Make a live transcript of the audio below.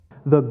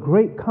the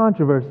great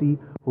controversy,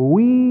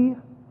 we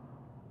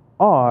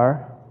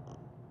are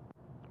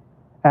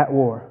at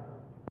war.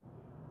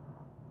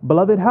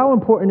 Beloved, how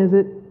important is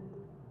it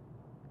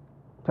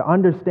to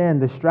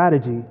understand the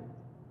strategy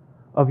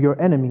of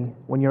your enemy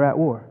when you're at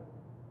war?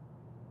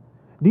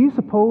 Do you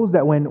suppose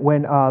that when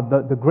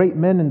the great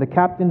men and the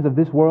captains of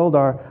this world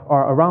are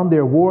around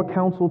their war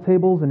council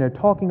tables and they're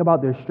talking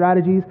about their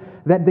strategies,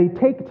 that they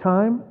take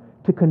time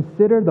to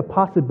consider the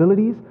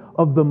possibilities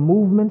of the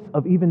movements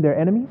of even their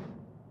enemies?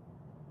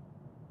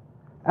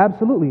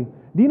 Absolutely.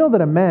 Do you know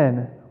that a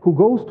man who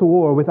goes to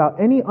war without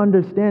any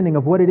understanding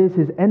of what it is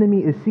his enemy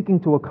is seeking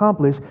to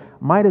accomplish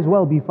might as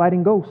well be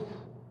fighting ghosts?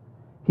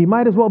 He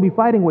might as well be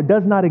fighting what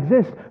does not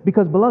exist,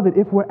 because, beloved,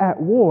 if we're at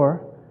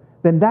war,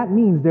 then that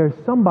means there's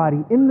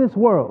somebody in this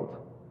world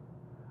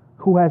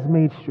who has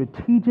made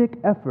strategic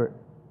effort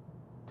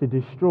to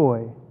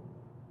destroy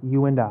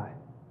you and I.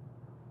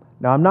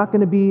 Now, I'm not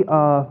going to be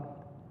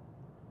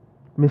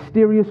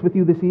mysterious with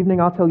you this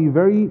evening. I'll tell you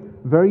very,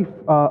 very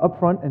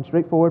upfront and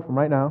straightforward from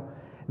right now.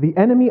 The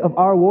enemy of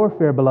our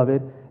warfare,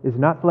 beloved, is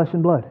not flesh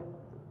and blood.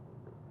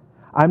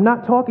 I'm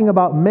not talking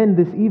about men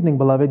this evening,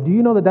 beloved. Do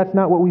you know that that's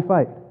not what we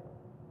fight?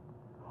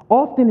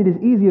 Often it is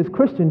easy as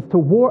Christians to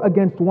war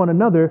against one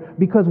another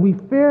because we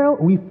fail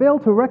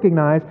to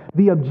recognize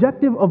the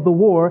objective of the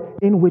war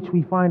in which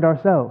we find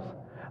ourselves.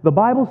 The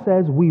Bible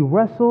says we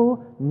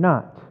wrestle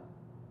not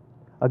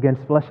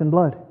against flesh and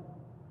blood,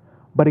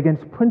 but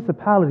against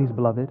principalities,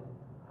 beloved,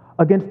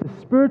 against the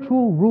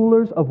spiritual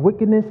rulers of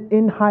wickedness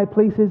in high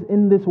places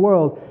in this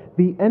world.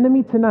 The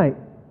enemy tonight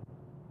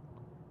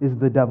is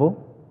the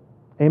devil.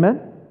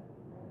 Amen?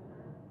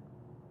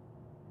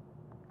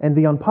 And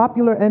the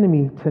unpopular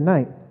enemy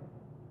tonight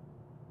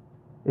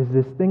is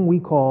this thing we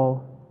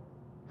call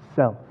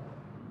self.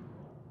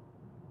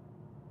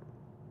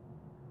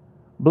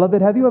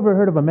 Beloved, have you ever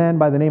heard of a man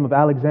by the name of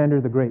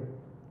Alexander the Great?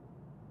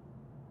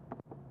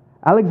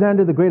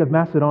 Alexander the Great of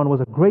Macedon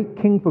was a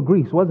great king for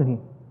Greece, wasn't he?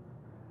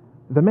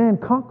 The man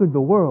conquered the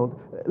world.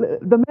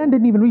 The man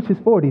didn't even reach his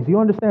 40s.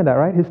 You understand that,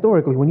 right?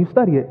 Historically, when you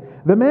study it,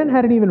 the man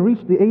hadn't even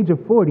reached the age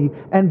of 40,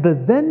 and the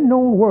then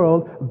known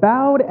world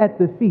bowed at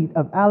the feet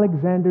of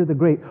Alexander the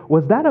Great.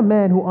 Was that a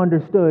man who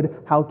understood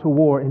how to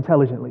war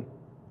intelligently?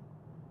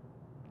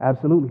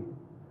 Absolutely.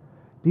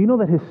 Do you know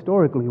that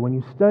historically, when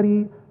you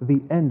study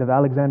the end of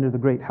Alexander the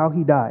Great, how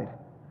he died,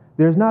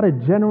 there's not a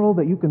general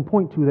that you can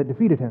point to that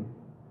defeated him.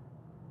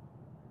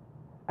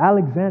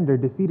 Alexander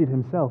defeated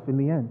himself in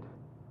the end.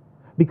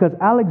 Because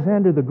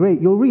Alexander the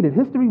Great, you'll read it,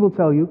 history will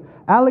tell you,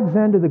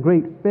 Alexander the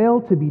Great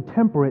failed to be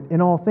temperate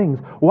in all things.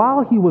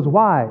 While he was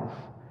wise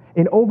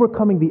in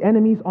overcoming the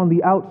enemies on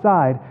the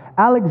outside,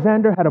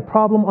 Alexander had a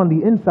problem on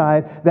the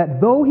inside that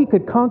though he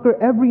could conquer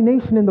every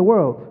nation in the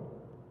world,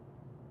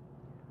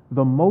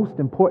 the most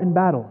important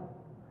battle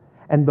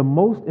and the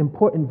most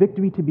important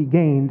victory to be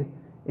gained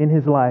in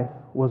his life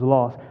was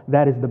lost.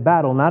 That is the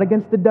battle, not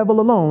against the devil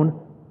alone,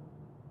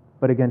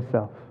 but against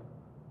self.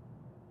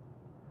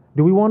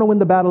 Do we want to win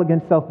the battle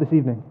against self this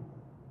evening?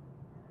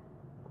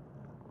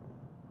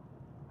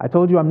 I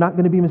told you I'm not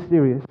going to be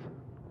mysterious.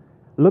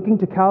 Looking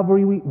to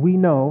Calvary, we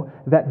know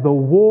that the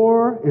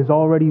war is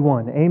already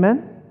won.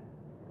 Amen?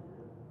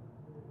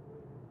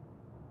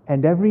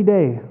 And every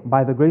day,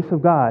 by the grace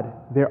of God,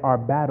 there are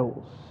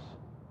battles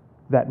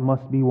that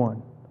must be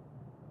won.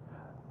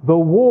 The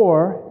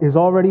war is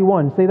already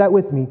won. Say that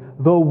with me.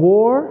 The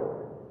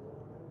war,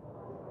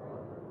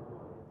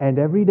 and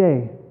every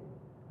day,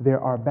 there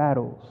are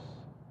battles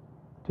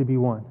to be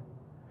won.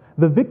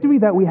 The victory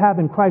that we have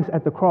in Christ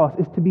at the cross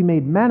is to be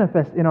made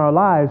manifest in our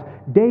lives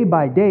day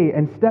by day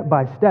and step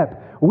by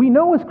step. We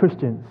know as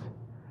Christians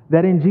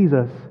that in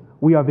Jesus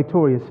we are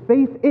victorious.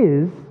 Faith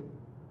is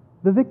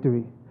the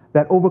victory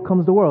that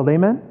overcomes the world.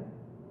 Amen?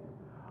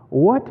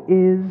 What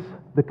is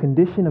the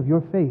condition of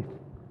your faith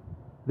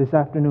this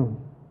afternoon?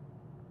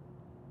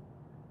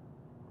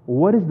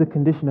 What is the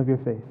condition of your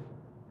faith?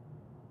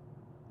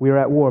 We are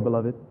at war,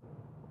 beloved.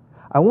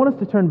 I want us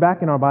to turn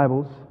back in our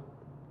Bibles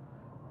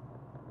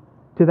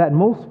to that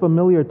most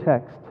familiar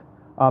text.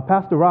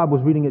 Pastor Rob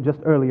was reading it just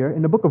earlier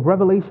in the book of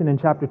Revelation in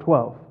chapter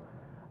 12.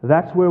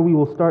 That's where we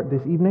will start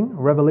this evening,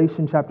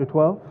 Revelation chapter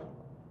 12.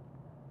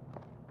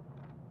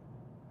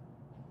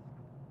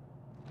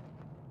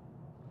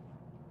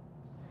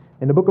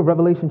 In the book of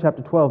Revelation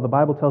chapter 12, the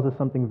Bible tells us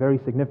something very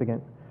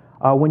significant.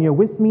 When you're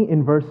with me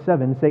in verse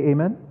 7, say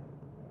amen.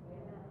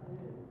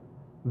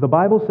 The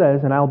Bible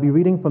says, and I'll be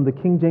reading from the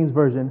King James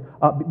Version.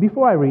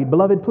 Before I read,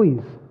 beloved,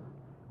 please,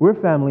 we're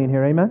family in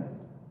here, amen?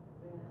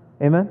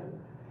 Amen?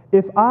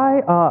 If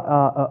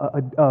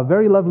a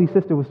very lovely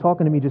sister was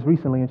talking to me just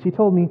recently, and she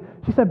told me,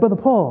 she said, Brother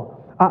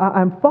Paul,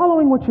 I'm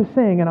following what you're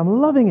saying, and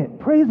I'm loving it.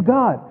 Praise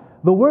God.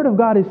 The Word of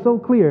God is so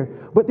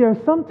clear. But there are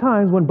some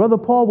times when Brother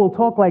Paul will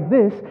talk like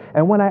this,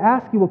 and when I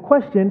ask you a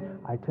question,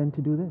 I tend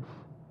to do this.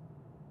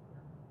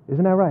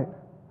 Isn't that right?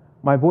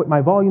 My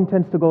volume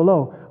tends to go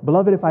low.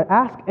 Beloved, if I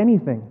ask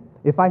anything,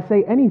 if I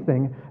say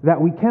anything that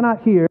we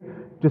cannot hear,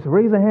 just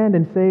raise a hand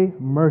and say,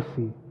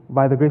 mercy,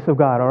 by the grace of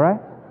God, all right?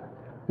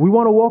 We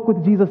want to walk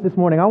with Jesus this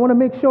morning. I want to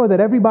make sure that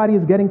everybody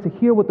is getting to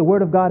hear what the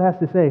Word of God has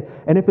to say.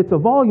 And if it's a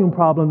volume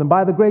problem, then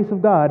by the grace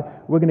of God,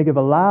 we're going to give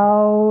a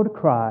loud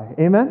cry.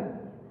 Amen?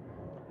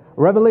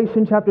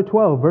 Revelation chapter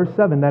 12, verse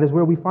 7, that is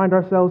where we find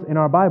ourselves in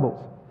our Bibles.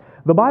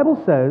 The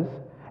Bible says,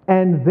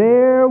 and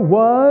there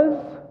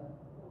was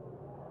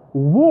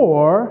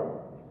war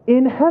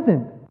in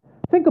heaven.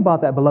 Think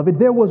about that, beloved.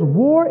 There was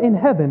war in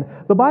heaven.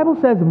 The Bible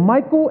says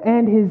Michael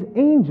and his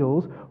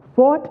angels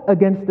fought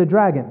against the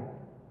dragon.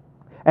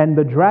 And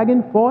the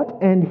dragon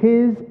fought and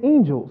his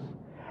angels,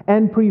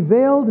 and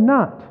prevailed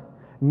not,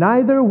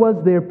 neither was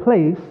their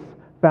place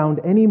found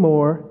any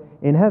more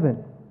in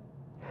heaven.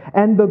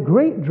 And the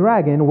great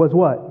dragon was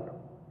what?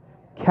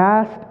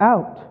 Cast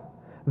out,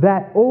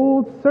 that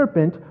old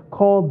serpent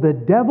called the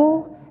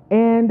devil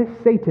and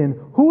Satan.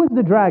 Who is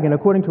the dragon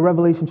according to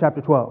Revelation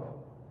chapter 12?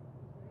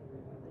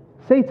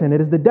 Satan.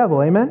 It is the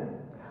devil. Amen?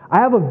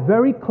 I have a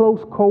very close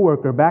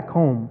coworker back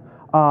home.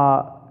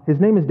 His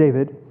name is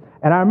David.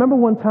 And I remember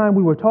one time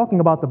we were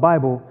talking about the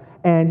Bible,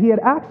 and he had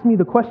asked me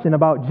the question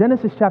about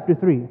Genesis chapter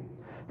 3.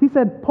 He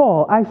said,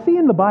 Paul, I see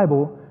in the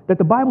Bible that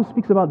the Bible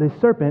speaks about this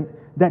serpent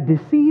that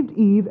deceived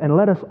Eve and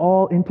led us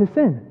all into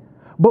sin.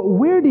 But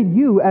where did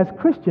you, as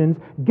Christians,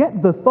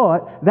 get the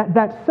thought that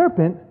that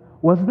serpent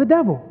was the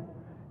devil?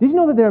 Did you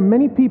know that there are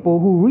many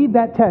people who read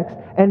that text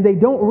and they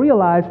don't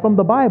realize from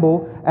the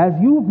Bible, as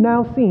you've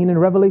now seen in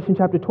Revelation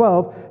chapter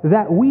 12,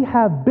 that we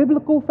have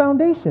biblical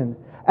foundation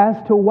as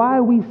to why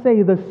we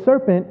say the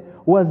serpent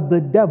was the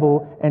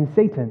devil and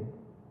Satan?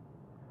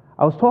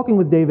 I was talking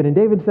with David, and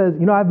David says,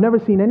 I've never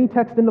seen any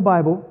text in the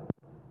Bible,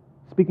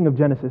 speaking of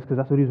Genesis, because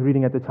that's what he was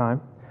reading at the time.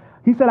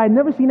 He said, I'd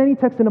never seen any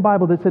text in the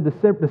Bible that said the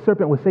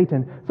serpent was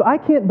Satan, so I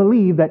can't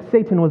believe that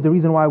Satan was the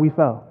reason why we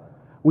fell.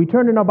 We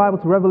turned in our Bible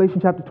to Revelation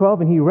chapter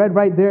 12, and he read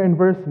right there in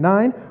verse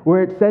 9,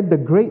 where it said the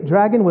great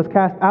dragon was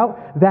cast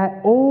out,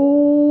 that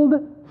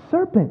old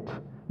serpent,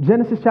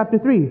 Genesis chapter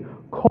 3,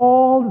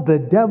 called the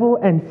devil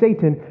and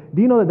Satan.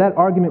 Do you know that that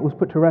argument was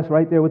put to rest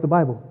right there with the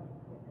Bible?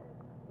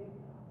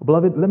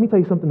 Beloved, let me tell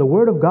you something. The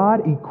Word of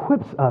God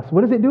equips us.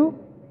 What does it do?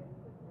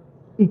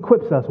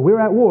 Equips us. We're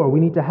at war.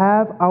 We need to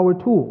have our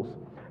tools.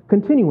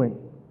 Continuing.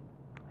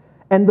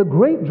 And the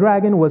great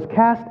dragon was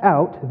cast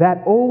out,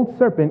 that old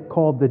serpent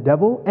called the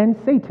devil and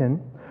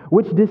Satan,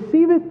 which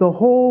deceiveth the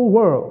whole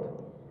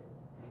world.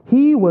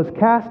 He was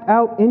cast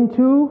out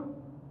into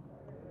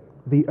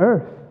the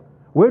earth.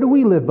 Where do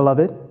we live,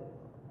 beloved?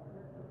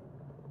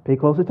 Pay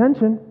close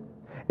attention.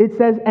 It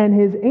says, and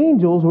his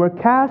angels were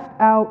cast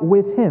out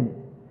with him.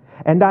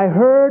 And I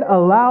heard a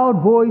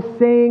loud voice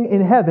saying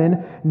in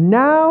heaven,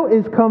 now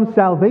is come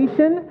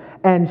salvation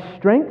and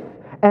strength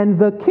and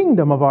the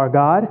kingdom of our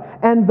God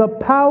and the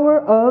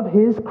power of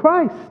his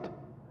Christ.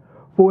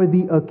 For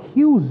the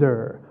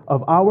accuser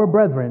of our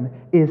brethren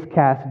is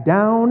cast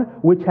down,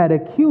 which had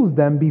accused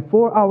them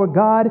before our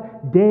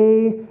God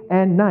day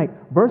and night.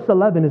 Verse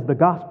 11 is the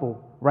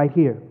gospel right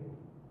here.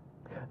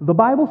 The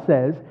Bible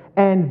says,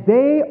 and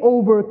they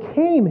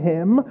overcame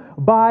him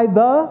by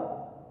the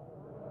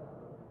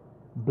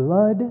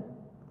blood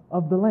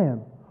of the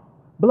Lamb.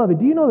 Beloved,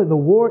 do you know that the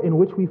war in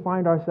which we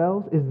find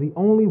ourselves is the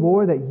only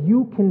war that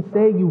you can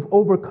say you've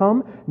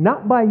overcome,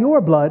 not by your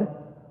blood,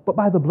 but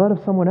by the blood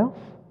of someone else?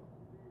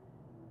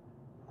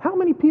 How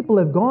many people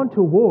have gone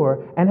to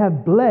war and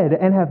have bled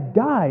and have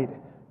died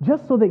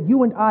just so that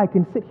you and I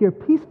can sit here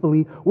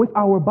peacefully with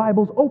our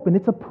Bibles open?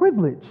 It's a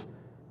privilege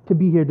to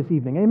be here this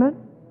evening.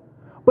 Amen?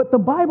 But the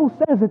Bible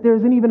says that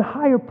there's an even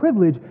higher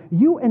privilege.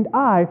 You and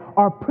I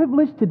are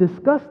privileged to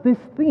discuss this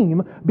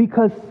theme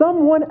because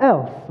someone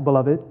else,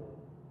 beloved,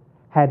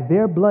 had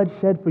their blood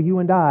shed for you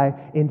and I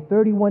in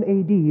 31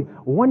 AD,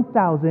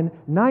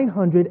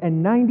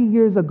 1,990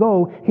 years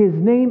ago. His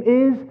name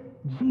is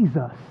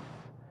Jesus,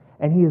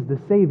 and he is the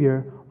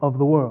Savior of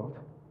the world.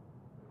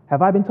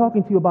 Have I been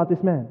talking to you about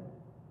this man?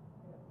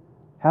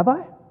 Have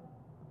I?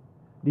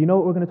 Do you know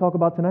what we're going to talk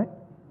about tonight?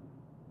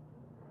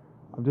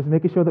 I'm just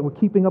making sure that we're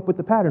keeping up with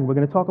the pattern. We're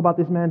going to talk about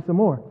this man some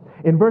more.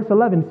 In verse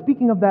 11,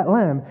 speaking of that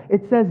lamb,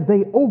 it says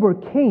they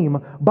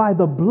overcame by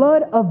the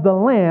blood of the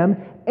lamb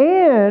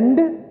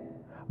and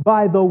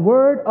by the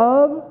word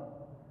of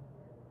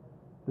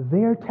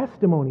their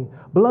testimony.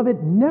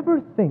 Beloved,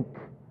 never think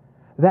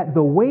that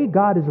the way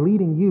God is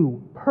leading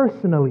you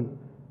personally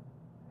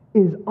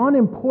is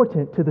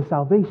unimportant to the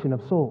salvation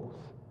of souls.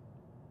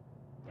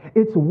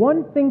 It's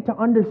one thing to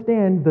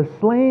understand the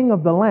slaying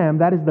of the lamb,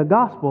 that is the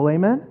gospel,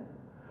 amen?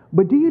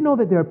 But do you know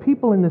that there are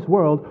people in this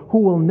world who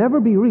will never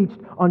be reached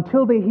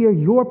until they hear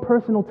your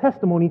personal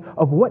testimony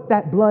of what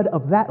that blood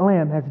of that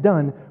lamb has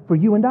done for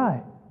you and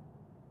I?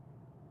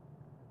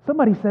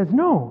 Somebody says,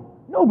 no,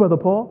 Brother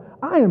Paul,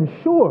 I am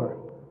sure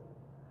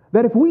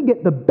that if we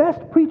get the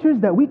best preachers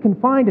that we can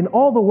find in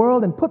all the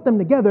world and put them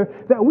together,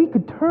 that we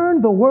could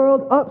turn the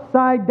world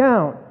upside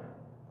down.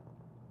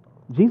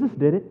 Jesus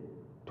did it.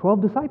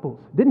 12 disciples,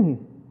 didn't he?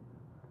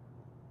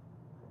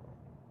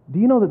 Do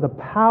you know that the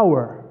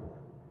power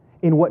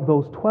in what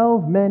those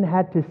 12 men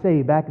had to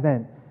say back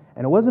then,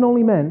 and it wasn't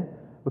only men,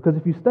 because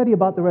if you study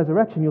about the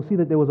resurrection, you'll see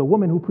that there was a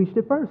woman who preached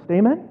it first,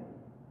 amen?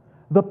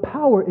 The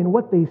power in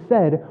what they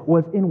said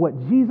was in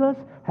what Jesus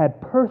had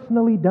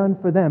personally done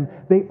for them.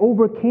 They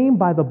overcame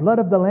by the blood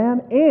of the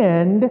Lamb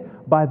and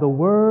by the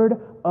word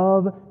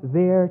of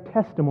their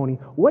testimony.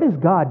 What has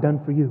God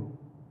done for you?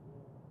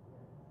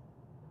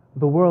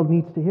 The world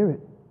needs to hear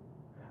it.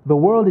 The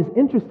world is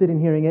interested in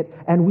hearing it,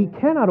 and we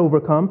cannot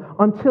overcome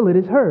until it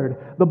is heard.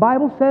 The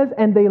Bible says,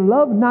 "And they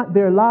loved not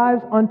their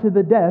lives unto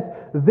the death,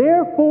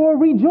 therefore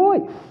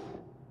rejoice,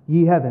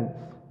 ye heavens,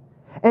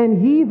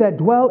 and ye that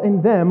dwell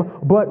in them,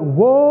 but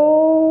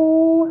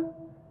woe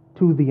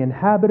to the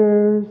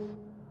inhabitants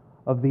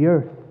of the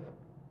earth."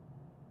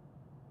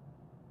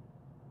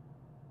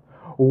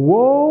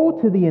 Woe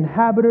to the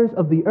inhabitants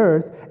of the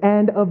earth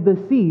and of the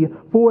sea,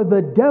 for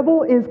the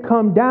devil is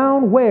come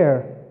down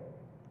where?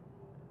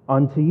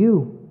 Unto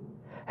you,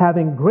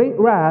 having great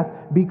wrath,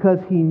 because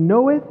he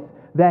knoweth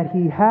that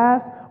he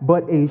hath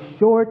but a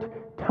short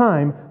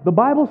time. The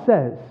Bible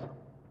says,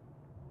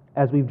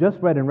 as we've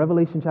just read in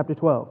Revelation chapter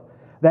 12,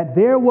 that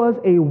there was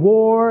a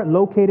war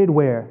located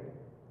where?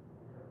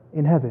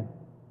 In heaven.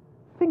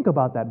 Think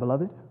about that,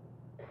 beloved.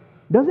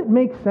 Does it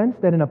make sense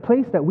that in a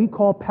place that we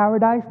call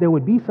paradise, there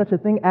would be such a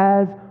thing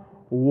as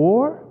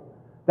war?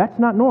 That's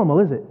not normal,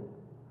 is it?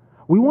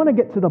 We want to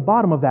get to the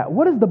bottom of that.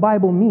 What does the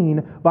Bible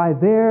mean by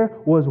there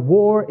was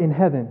war in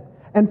heaven?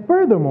 And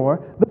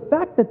furthermore, the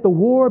fact that the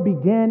war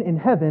began in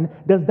heaven,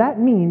 does that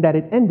mean that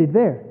it ended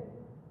there?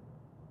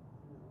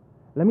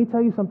 Let me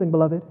tell you something,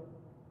 beloved.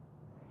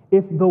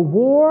 If the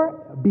war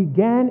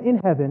began in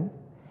heaven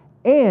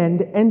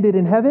and ended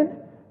in heaven,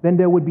 then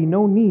there would be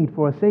no need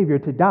for a Savior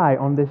to die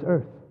on this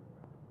earth.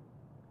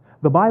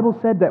 The Bible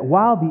said that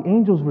while the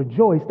angels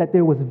rejoiced that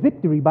there was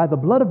victory by the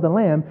blood of the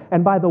Lamb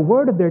and by the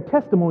word of their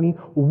testimony,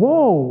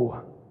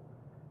 woe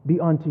be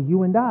unto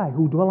you and I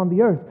who dwell on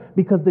the earth,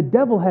 because the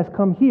devil has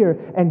come here,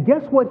 and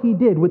guess what he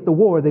did with the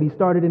war that he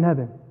started in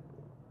heaven?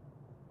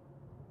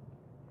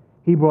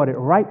 He brought it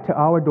right to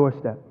our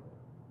doorstep.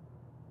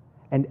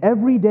 And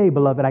every day,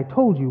 beloved, I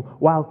told you,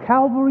 while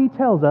Calvary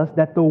tells us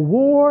that the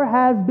war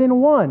has been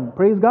won,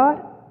 praise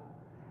God,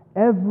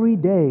 every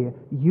day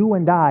you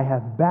and I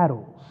have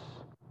battles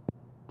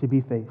to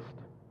be faced.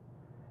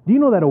 Do you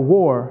know that a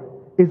war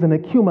is an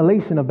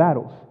accumulation of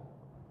battles?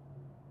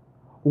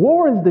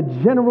 War is the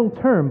general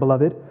term,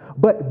 beloved,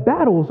 but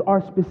battles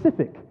are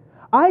specific.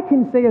 I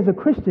can say as a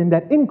Christian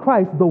that in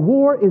Christ the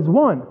war is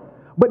won.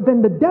 But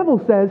then the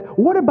devil says,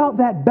 what about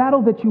that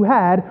battle that you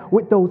had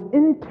with those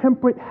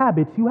intemperate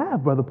habits you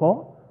have, Brother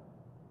Paul?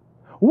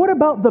 What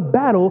about the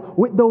battle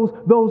with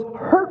those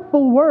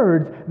hurtful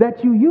words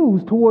that you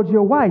use towards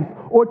your wife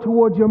or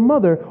towards your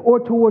mother or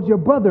towards your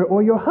brother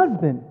or your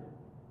husband?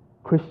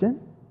 Christian,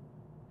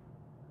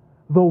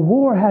 the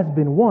war has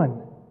been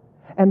won.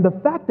 And the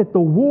fact that the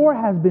war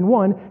has been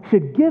won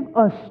should give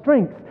us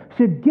strength,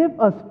 should give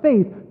us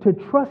faith to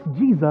trust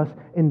Jesus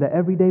in the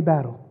everyday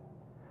battle.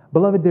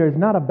 Beloved, there is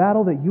not a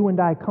battle that you and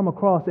I come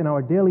across in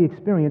our daily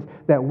experience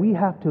that we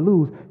have to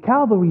lose.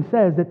 Calvary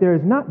says that there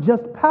is not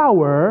just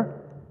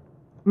power,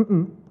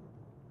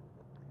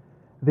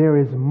 there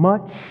is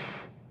much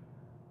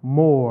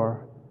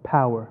more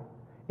power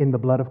in the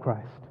blood of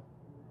Christ.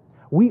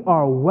 We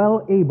are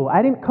well able.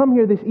 I didn't come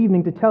here this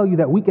evening to tell you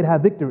that we could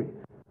have victory.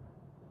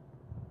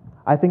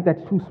 I think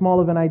that's too small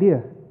of an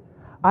idea.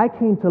 I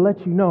came to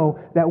let you know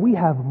that we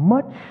have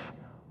much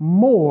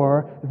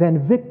more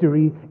than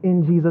victory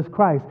in Jesus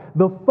Christ.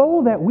 The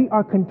foe that we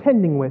are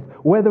contending with,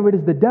 whether it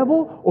is the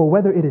devil or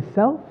whether it is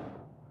self,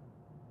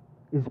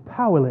 is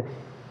powerless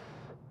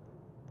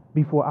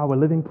before our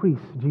living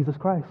priest, Jesus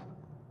Christ.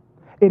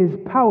 It is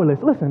powerless.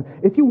 Listen,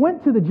 if you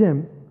went to the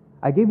gym,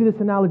 I gave you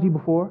this analogy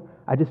before,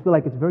 I just feel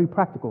like it's very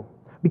practical.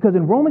 Because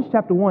in Romans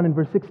chapter 1 and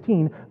verse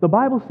 16, the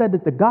Bible said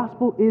that the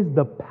gospel is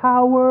the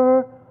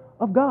power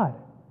of God.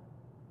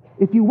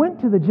 If you went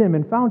to the gym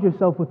and found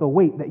yourself with a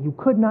weight that you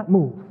could not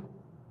move,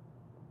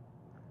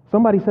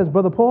 somebody says,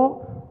 Brother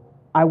Paul,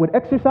 I would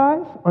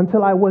exercise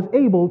until I was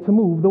able to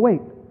move the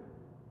weight.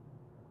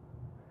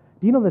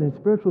 Do you know that in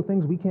spiritual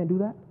things we can't do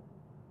that?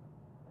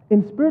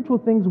 In spiritual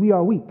things we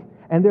are weak,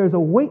 and there is a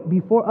weight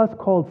before us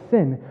called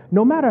sin.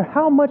 No matter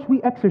how much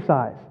we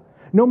exercise,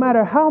 no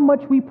matter how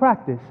much we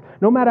practice,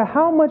 no matter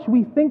how much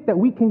we think that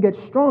we can get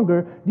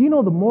stronger, do you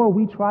know the more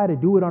we try to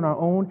do it on our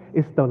own,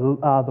 it's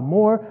the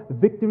more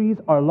victories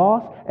are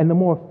lost and the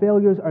more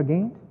failures are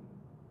gained?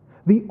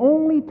 The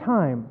only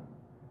time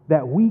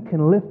that we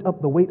can lift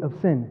up the weight of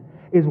sin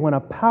is when a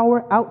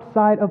power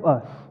outside of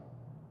us,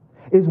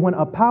 is when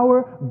a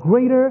power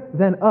greater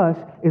than us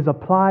is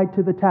applied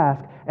to the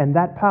task, and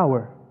that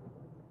power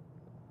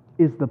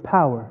is the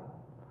power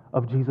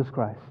of Jesus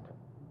Christ.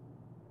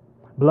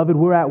 Beloved,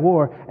 we're at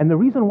war, and the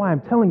reason why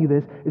I'm telling you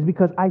this is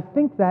because I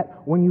think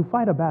that when you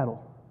fight a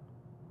battle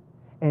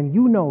and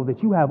you know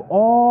that you have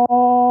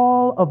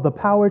all of the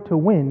power to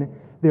win,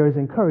 there is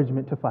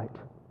encouragement to fight.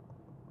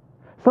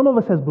 Some of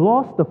us have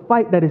lost the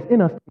fight that is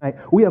in us tonight.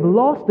 We have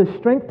lost the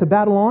strength to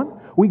battle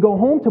on. We go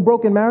home to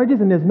broken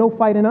marriages and there's no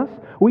fight in us.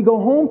 We go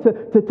home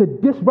to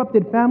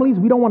disrupted families.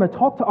 We don't want to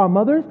talk to our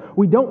mothers.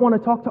 We don't want to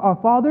talk to our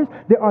fathers.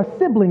 There are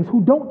siblings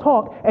who don't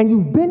talk, and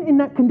you've been in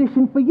that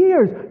condition for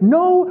years.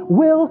 No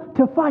will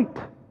to fight.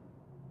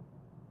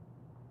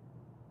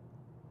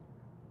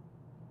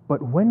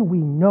 But when we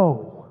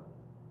know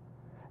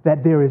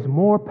that there is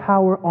more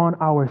power on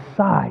our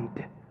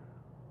side,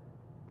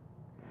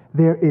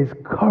 there is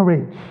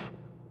courage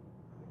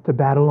to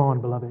battle on,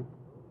 beloved.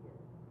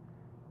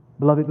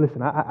 Beloved,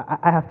 listen, I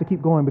have to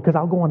keep going because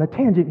I'll go on a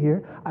tangent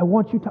here. I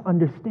want you to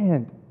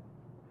understand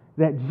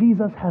that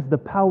Jesus has the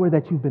power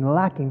that you've been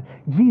lacking.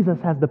 Jesus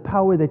has the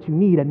power that you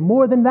need. And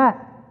more than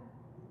that,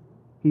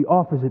 He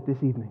offers it this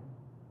evening.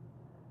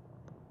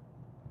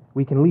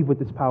 We can leave with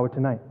this power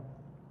tonight.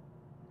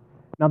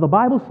 Now, the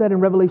Bible said in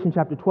Revelation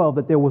chapter 12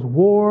 that there was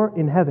war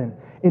in heaven.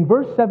 In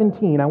verse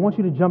 17, I want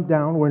you to jump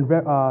down. We're in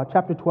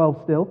chapter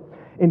 12 still.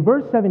 In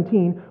verse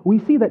 17, we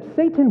see that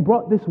Satan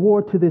brought this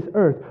war to this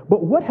earth.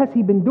 But what has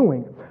he been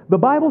doing? The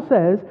Bible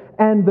says,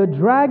 and the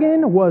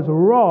dragon was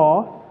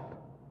wroth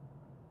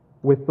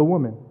with the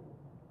woman.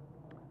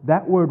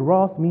 That word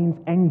wroth means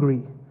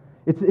angry.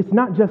 It's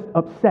not just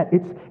upset.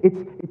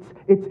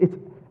 It's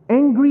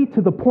angry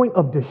to the point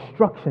of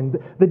destruction.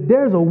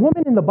 There's a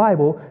woman in the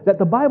Bible that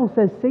the Bible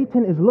says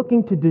Satan is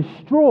looking to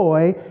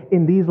destroy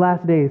in these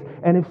last days.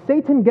 And if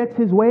Satan gets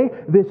his way,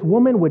 this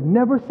woman would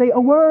never say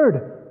a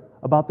word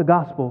about the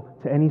gospel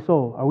to any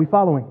soul. Are we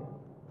following?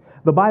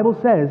 The Bible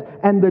says,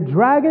 and the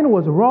dragon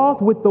was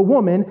wroth with the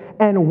woman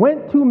and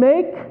went to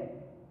make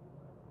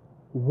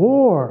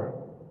war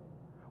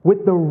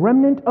with the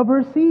remnant of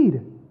her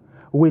seed,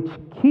 which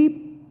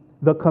keep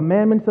the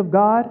commandments of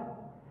God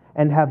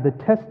and have the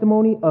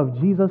testimony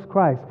of Jesus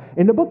Christ.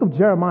 In the book of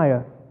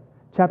Jeremiah,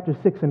 chapter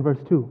 6 and verse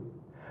 2,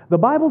 the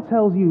Bible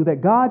tells you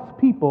that God's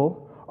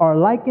people are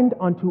likened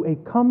unto a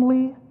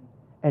comely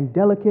and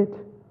delicate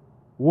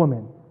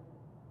woman.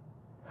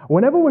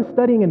 Whenever we're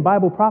studying in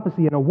Bible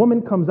prophecy and a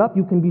woman comes up,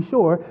 you can be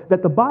sure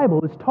that the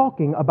Bible is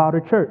talking about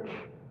a church.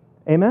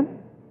 Amen?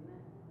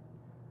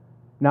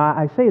 Now,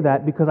 I say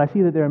that because I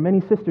see that there are many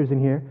sisters in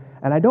here,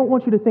 and I don't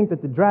want you to think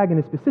that the dragon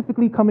is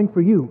specifically coming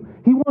for you.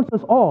 He wants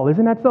us all,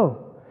 isn't that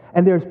so?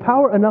 And there's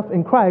power enough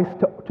in Christ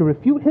to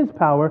refute his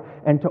power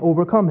and to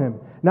overcome him.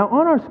 Now,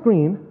 on our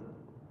screen,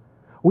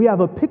 we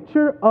have a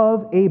picture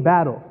of a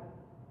battle.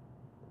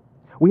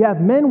 We have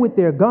men with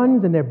their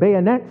guns and their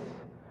bayonets.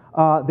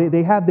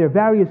 They have their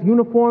various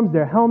uniforms,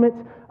 their helmets.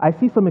 I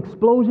see some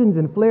explosions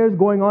and flares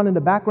going on in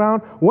the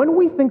background. When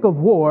we think of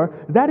war,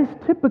 that is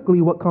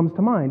typically what comes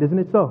to mind, isn't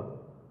it so?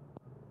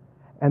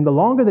 And the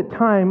longer that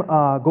time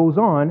goes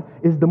on,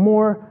 is the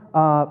more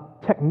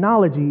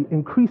technology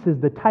increases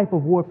the type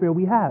of warfare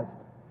we have.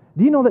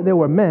 Do you know that there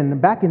were men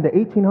back in the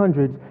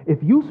 1800s, if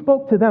you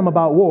spoke to them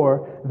about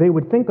war, they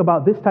would think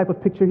about this type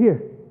of picture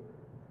here.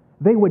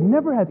 They would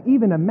never have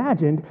even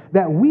imagined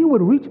that we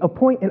would reach a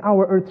point in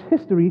our Earth's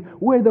history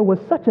where there was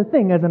such a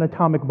thing as an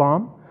atomic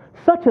bomb,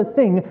 such a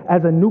thing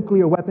as a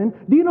nuclear weapon.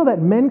 Do you know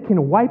that men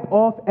can wipe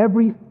off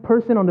every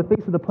person on the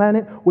face of the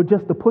planet with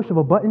just the push of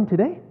a button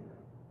today?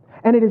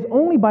 And it is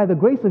only by the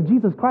grace of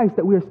Jesus Christ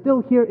that we are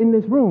still here in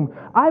this room.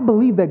 I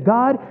believe that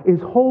God is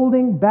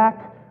holding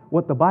back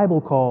what the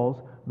Bible calls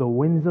the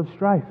winds of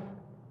strife.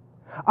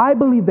 I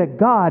believe that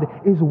God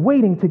is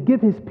waiting to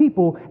give his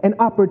people an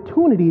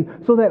opportunity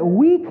so that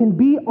we can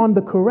be on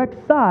the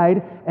correct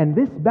side, and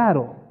this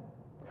battle,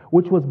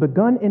 which was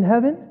begun in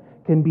heaven,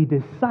 can be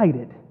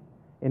decided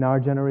in our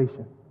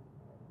generation.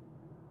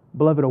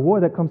 Beloved, a war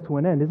that comes to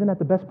an end, isn't that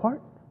the best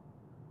part?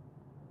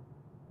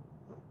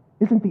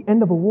 Isn't the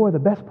end of a war the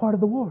best part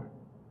of the war?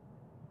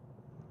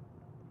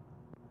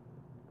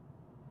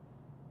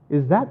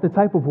 Is that the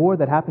type of war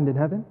that happened in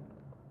heaven?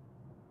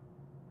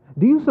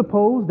 Do you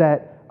suppose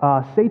that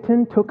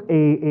Satan took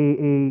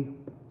an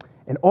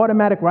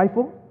automatic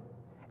rifle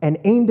and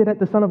aimed it at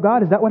the Son of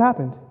God? Is that what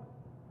happened?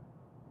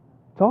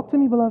 Talk to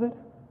me, beloved.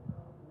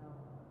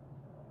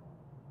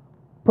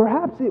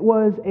 Perhaps it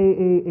was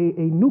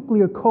a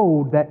nuclear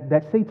code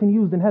that Satan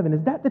used in heaven.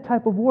 Is that the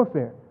type of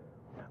warfare?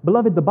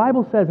 Beloved, the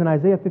Bible says in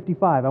Isaiah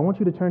 55, I want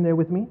you to turn there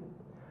with me.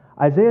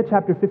 Isaiah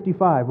chapter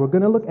 55, we're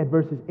going to look at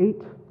verses 8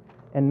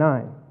 and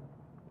 9.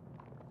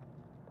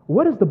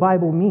 What does the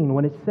Bible mean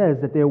when it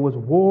says that there was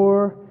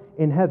war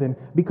in heaven?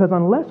 Because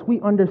unless we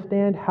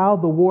understand how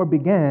the war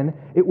began,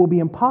 it will be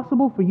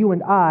impossible for you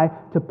and I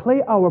to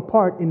play our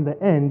part in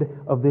the end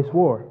of this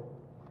war.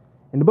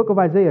 In the book of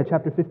Isaiah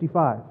chapter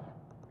 55,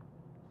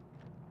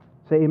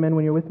 say amen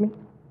when you're with me.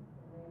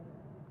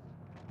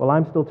 Well,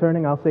 I'm still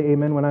turning. I'll say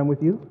amen when I'm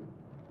with you.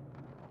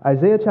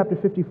 Isaiah chapter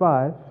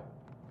 55,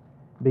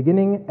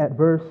 beginning at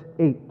verse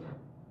 8.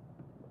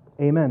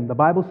 Amen. The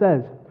Bible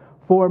says,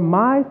 "For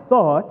my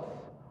thoughts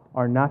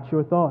are not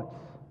your thoughts,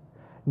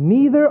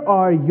 neither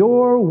are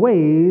your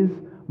ways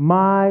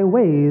my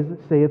ways,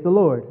 saith the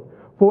Lord.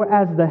 For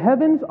as the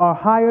heavens are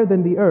higher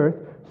than the earth,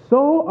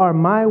 so are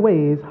my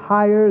ways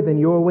higher than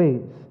your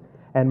ways,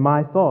 and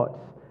my thoughts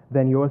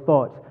than your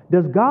thoughts."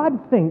 Does God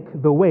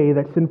think the way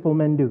that sinful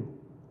men do?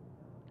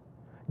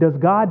 Does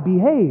God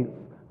behave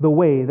the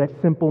way that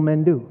simple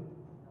men do.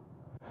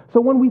 So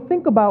when we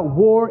think about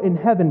war in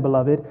heaven,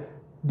 beloved,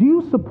 do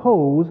you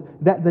suppose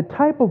that the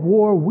type of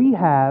war we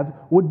have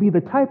would be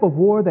the type of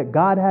war that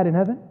God had in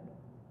heaven?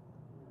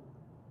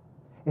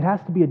 It has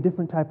to be a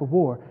different type of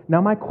war. Now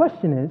my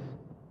question is,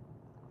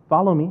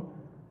 follow me,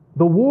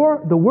 the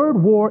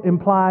word war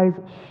implies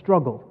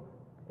struggle.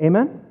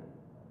 Amen?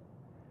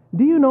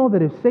 Do you know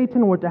that if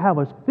Satan were to have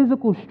a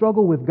physical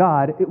struggle with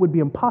God, it would be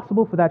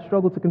impossible for that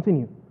struggle to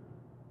continue?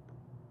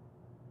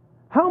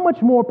 How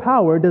much more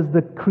power does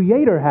the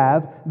Creator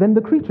have than the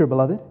creature,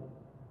 beloved?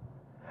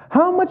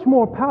 How much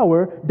more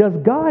power does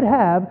God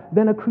have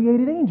than a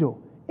created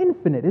angel?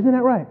 Infinite, isn't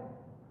that right?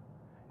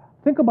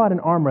 Think about an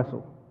arm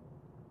wrestle.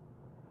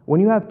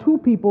 When you have two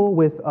people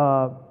with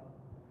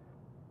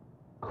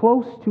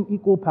close to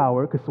equal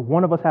power, because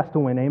one of us has to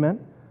win, amen?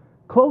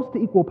 Close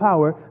to equal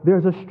power,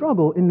 there's a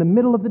struggle in the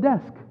middle of the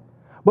desk.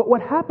 But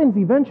what happens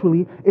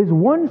eventually is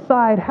one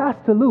side has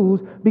to lose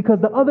because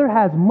the other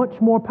has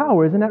much more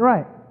power, isn't that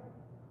right?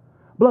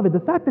 Beloved, the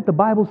fact that the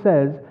Bible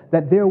says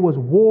that there was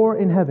war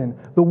in heaven,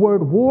 the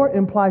word war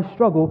implies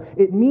struggle.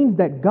 It means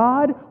that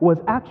God was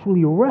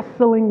actually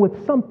wrestling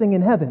with something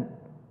in heaven.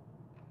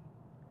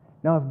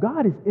 Now, if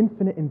God is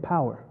infinite in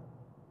power,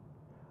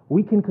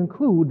 we can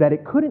conclude that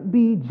it couldn't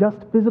be just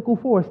physical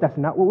force. That's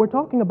not what we're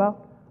talking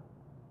about.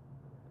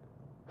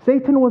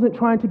 Satan wasn't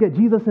trying to get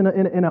Jesus in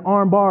an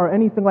arm bar or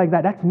anything like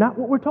that. That's not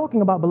what we're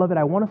talking about, beloved.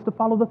 I want us to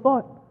follow the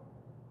thought.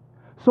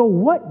 So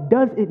what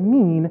does it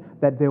mean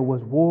that there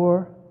was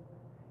war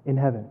in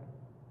heaven?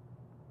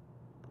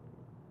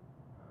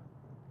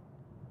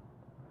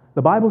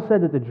 The Bible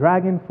said that the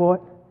dragon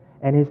fought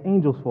and his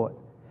angels fought.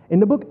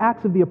 In the book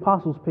Acts of the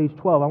Apostles, page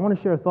 12, I want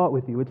to share a thought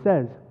with you. It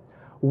says,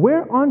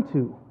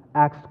 "Whereunto,"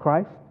 asked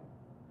Christ,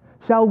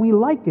 "shall we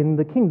liken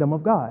the kingdom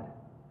of God?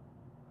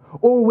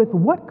 Or with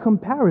what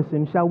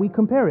comparison shall we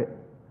compare it?"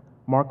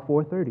 Mark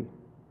 4:30.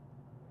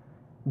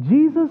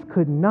 Jesus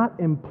could not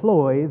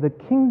employ the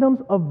kingdoms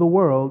of the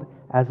world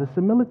as a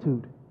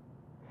similitude.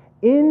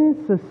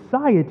 In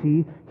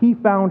society, he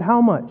found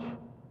how much?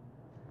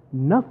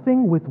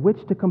 Nothing with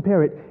which to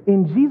compare it.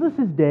 In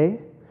Jesus' day,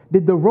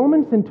 did the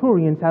Roman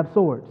centurions have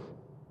swords?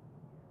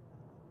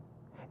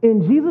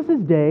 In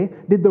Jesus' day,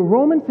 did the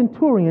Roman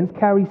centurions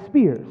carry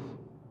spears?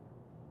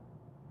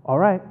 All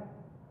right.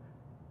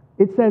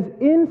 It says,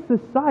 in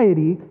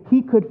society,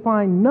 he could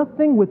find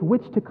nothing with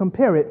which to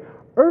compare it.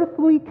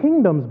 Earthly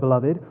kingdoms,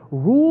 beloved,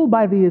 ruled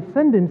by the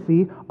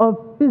ascendancy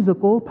of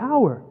physical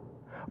power.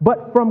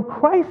 But from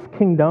Christ's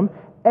kingdom,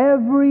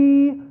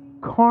 every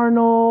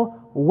carnal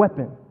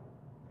weapon,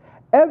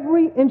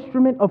 every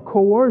instrument of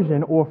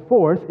coercion or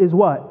force is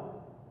what?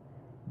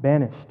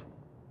 Banished.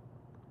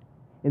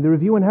 In the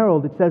Review and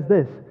Herald, it says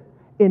this: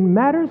 "In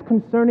matters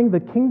concerning the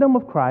kingdom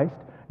of Christ,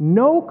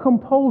 no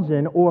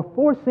compulsion or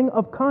forcing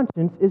of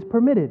conscience is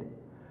permitted.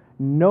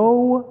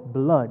 No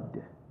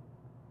blood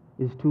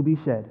is to be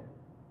shed.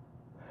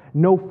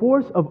 No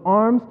force of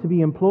arms to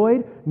be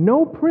employed.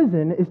 No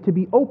prison is to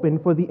be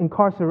opened for the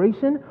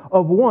incarceration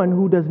of one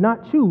who does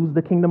not choose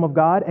the kingdom of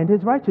God and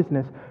his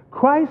righteousness.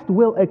 Christ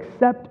will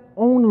accept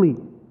only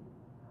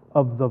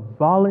of the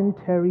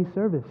voluntary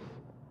service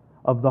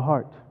of the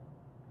heart,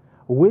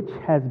 which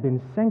has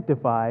been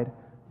sanctified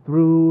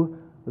through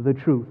the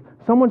truth."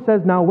 Someone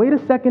says, "Now wait a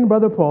second,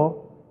 Brother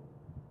Paul,"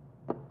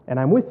 and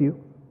I'm with you.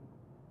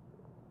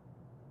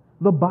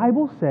 The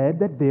Bible said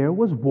that there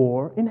was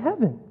war in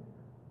heaven.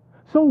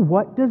 So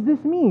what does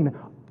this mean?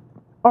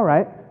 All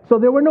right, so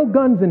there were no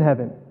guns in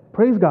heaven.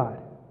 Praise God.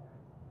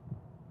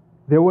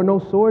 There were no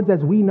swords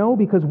as we know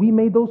because we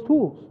made those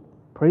tools.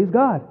 Praise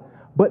God.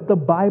 But the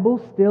Bible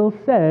still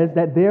says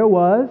that there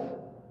was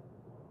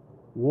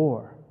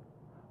war.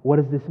 What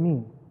does this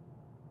mean?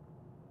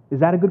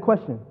 Is that a good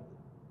question?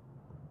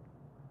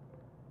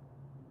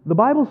 The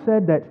Bible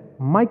said that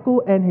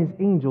Michael and his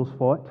angels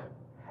fought,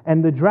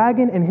 and the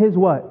dragon and his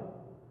what?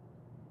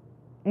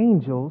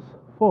 Angels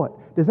fought.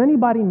 Does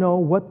anybody know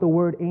what the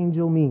word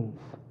angel means?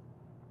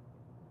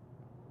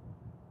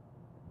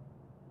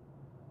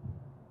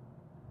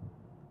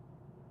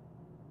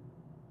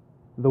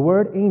 The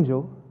word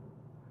angel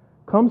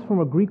comes from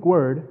a Greek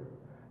word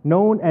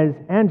known as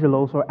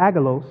angelos or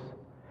agalos,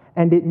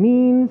 and it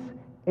means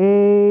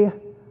a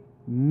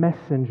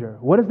messenger.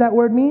 What does that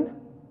word mean?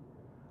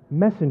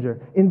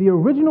 Messenger. In the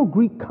original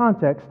Greek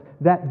context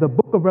that the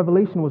book of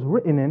Revelation was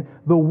written in,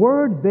 the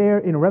word there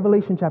in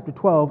Revelation chapter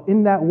 12,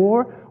 in that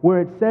war,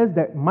 where it says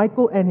that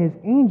Michael and his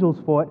angels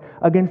fought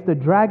against the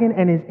dragon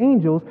and his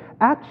angels,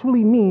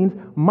 actually means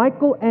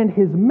Michael and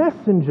his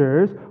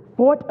messengers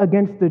fought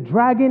against the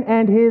dragon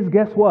and his,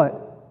 guess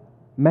what?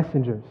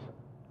 Messengers.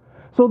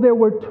 So there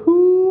were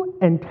two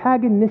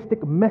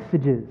antagonistic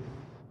messages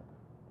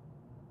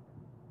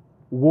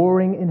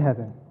warring in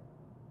heaven.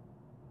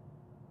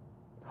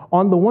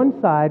 On the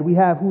one side, we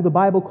have who the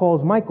Bible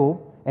calls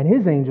Michael and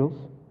his angels.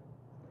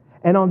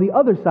 And on the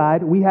other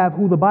side, we have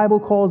who the Bible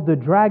calls the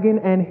dragon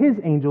and his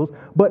angels.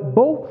 But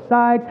both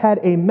sides had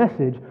a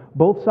message.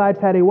 Both sides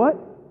had a what?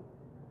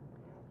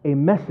 A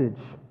message.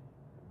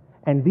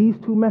 And these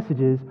two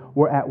messages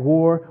were at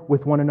war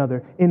with one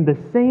another. In the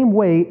same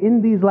way,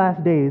 in these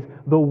last days,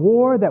 the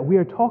war that we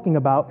are talking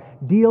about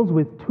deals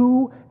with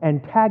two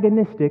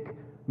antagonistic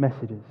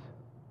messages.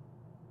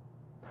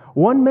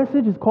 One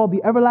message is called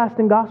the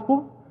everlasting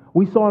gospel.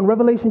 We saw in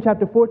Revelation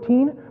chapter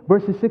 14,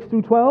 verses 6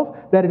 through 12,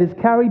 that it is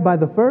carried by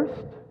the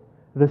first,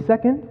 the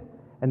second,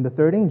 and the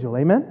third angel.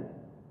 Amen?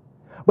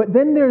 But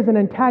then there's an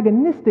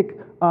antagonistic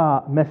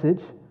message.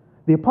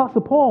 The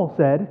Apostle Paul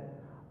said,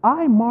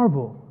 I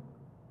marvel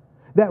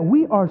that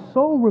we are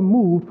so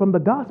removed from the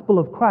gospel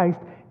of Christ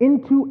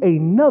into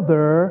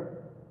another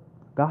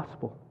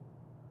gospel.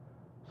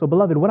 So,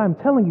 beloved, what I'm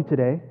telling you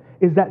today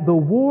is that the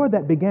war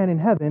that began in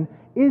heaven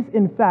is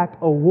in fact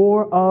a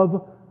war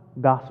of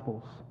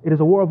gospels. It is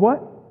a war of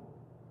what?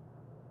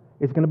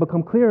 It's going to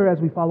become clearer as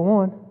we follow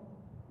on.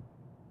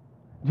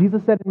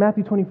 Jesus said in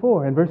Matthew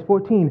 24 and verse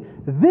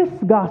 14, this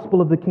gospel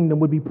of the kingdom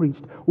would be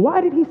preached.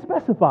 Why did he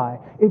specify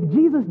if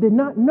Jesus did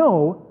not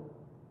know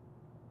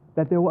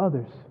that there were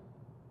others?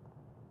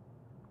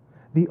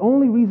 The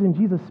only reason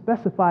Jesus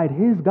specified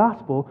his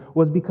gospel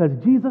was because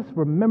Jesus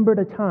remembered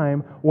a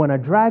time when a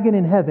dragon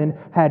in heaven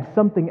had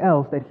something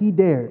else that he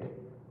dared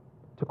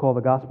to call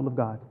the gospel of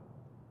God.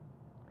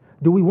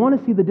 Do we want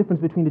to see the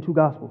difference between the two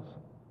gospels?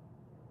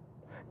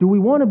 Do we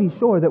want to be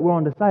sure that we're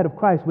on the side of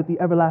Christ with the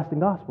everlasting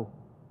gospel?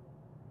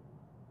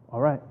 All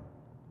right.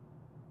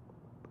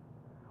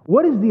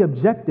 What is the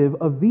objective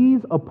of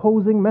these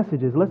opposing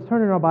messages? Let's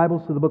turn in our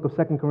Bibles to the book of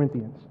 2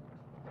 Corinthians.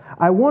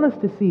 I want us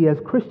to see as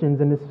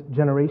Christians in this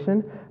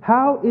generation,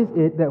 how is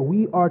it that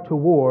we are to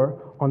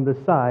war on the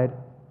side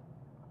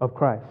of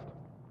Christ?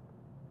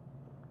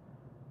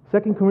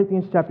 2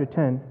 Corinthians chapter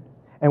 10,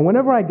 and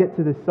whenever I get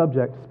to this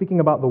subject,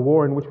 speaking about the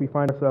war in which we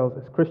find ourselves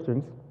as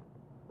Christians,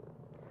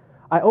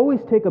 I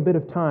always take a bit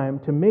of time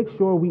to make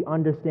sure we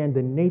understand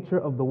the nature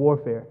of the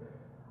warfare.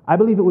 I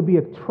believe it would be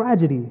a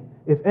tragedy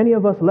if any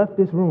of us left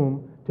this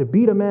room to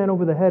beat a man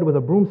over the head with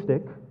a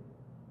broomstick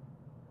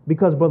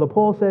because Brother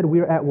Paul said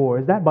we're at war.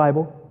 Is that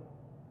Bible?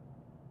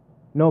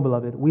 No,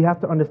 beloved. We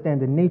have to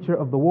understand the nature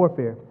of the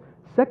warfare.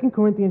 2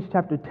 Corinthians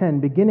chapter 10,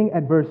 beginning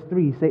at verse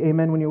 3. Say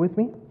amen when you're with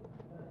me.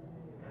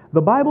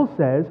 The Bible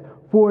says,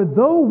 for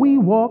though we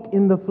walk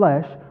in the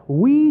flesh,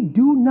 we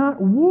do not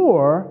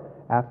war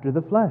after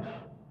the flesh.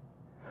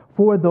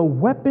 For the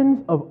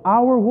weapons of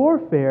our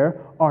warfare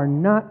are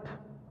not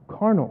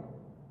carnal,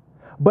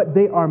 but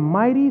they are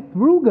mighty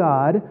through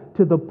God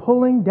to the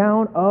pulling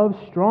down of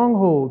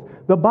strongholds.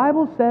 The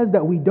Bible says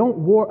that we don't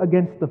war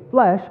against the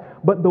flesh,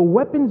 but the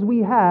weapons we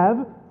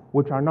have,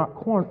 which are not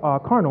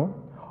carnal,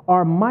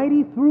 are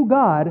mighty through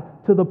God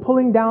to the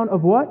pulling down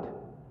of what?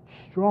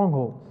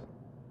 Strongholds.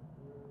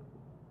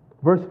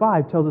 Verse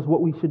 5 tells us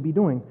what we should be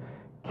doing.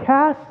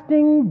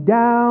 Casting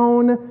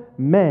down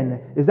men.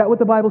 Is that what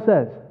the Bible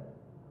says?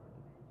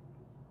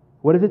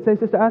 What does it say,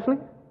 Sister Ashley?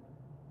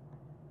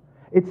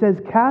 It says,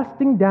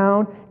 casting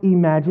down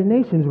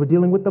imaginations. We're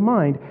dealing with the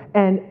mind.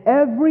 And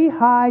every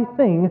high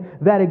thing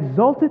that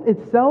exalteth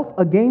itself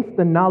against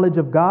the knowledge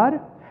of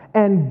God,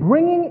 and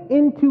bringing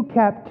into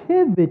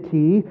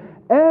captivity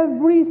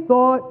every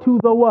thought to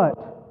the what?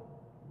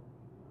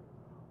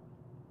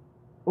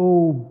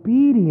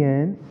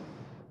 Obedience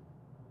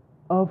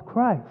of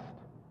Christ.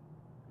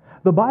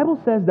 The Bible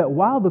says that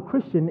while the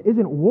Christian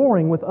isn't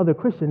warring with other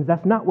Christians,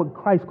 that's not what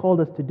Christ called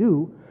us to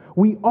do.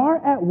 We are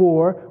at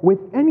war with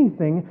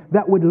anything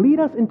that would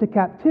lead us into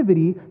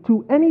captivity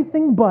to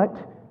anything but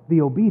the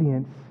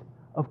obedience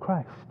of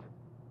Christ.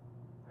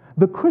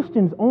 The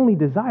Christian's only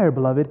desire,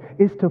 beloved,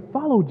 is to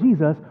follow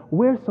Jesus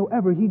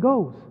wheresoever he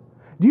goes.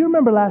 Do you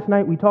remember last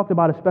night we talked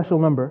about a special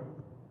number,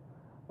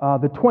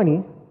 the 20?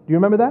 Do you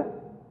remember that?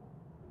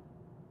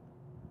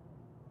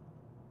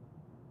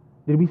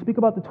 Did we speak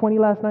about the 20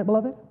 last night,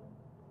 beloved?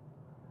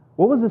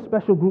 What was the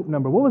special group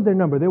number? What was their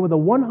number? They were the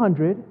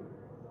 100.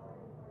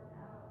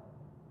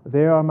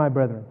 There are my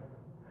brethren.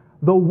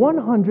 The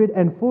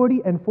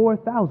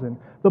 144,000.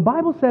 The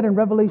Bible said in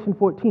Revelation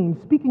 14,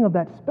 speaking of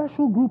that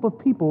special group of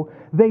people,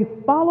 they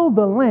follow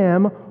the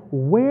Lamb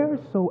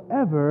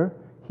wheresoever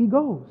he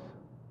goes.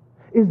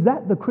 Is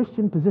that the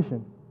Christian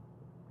position?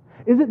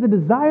 Is it the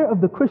desire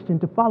of the Christian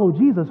to follow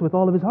Jesus with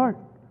all of his heart?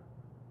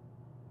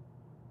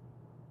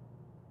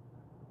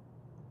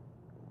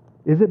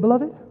 Is it,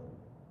 beloved?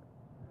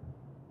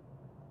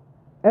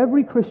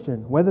 Every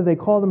Christian, whether they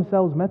call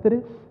themselves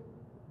Methodists,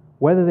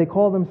 whether they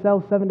call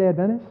themselves Seventh-day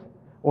Adventists,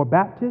 or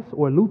Baptists,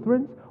 or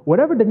Lutherans,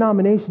 whatever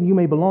denomination you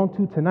may belong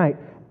to tonight,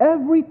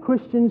 every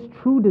Christian's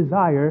true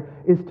desire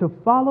is to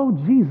follow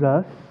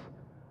Jesus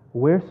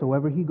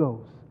wheresoever he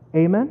goes.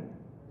 Amen?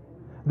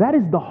 That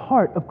is the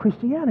heart of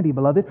Christianity,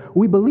 beloved.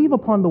 We believe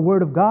upon the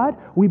Word of God.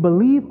 We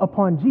believe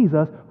upon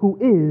Jesus, who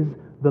is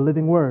the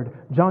living Word.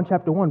 John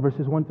chapter 1,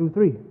 verses 1 through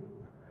 3.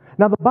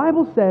 Now, the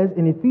Bible says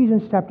in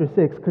Ephesians chapter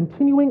 6,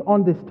 continuing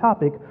on this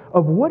topic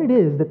of what it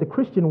is that the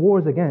Christian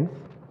wars against,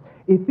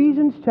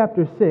 Ephesians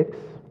chapter 6,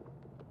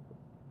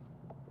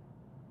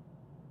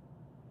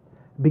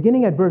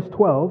 beginning at verse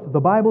 12, the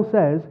Bible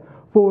says,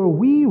 for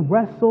we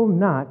wrestle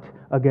not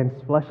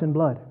against flesh and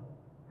blood,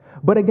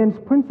 but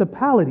against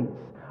principalities,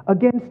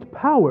 against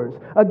powers,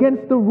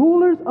 against the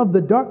rulers of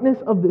the darkness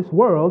of this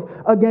world,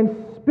 against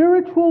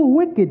spiritual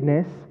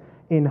wickedness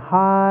in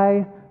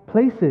high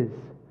places.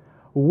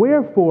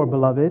 Wherefore,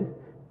 beloved,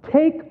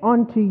 take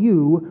unto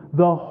you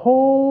the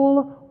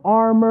whole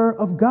armor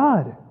of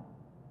God,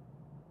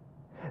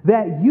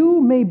 that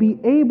you may be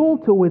able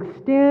to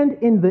withstand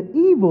in the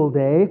evil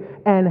day,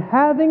 and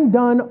having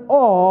done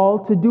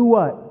all, to do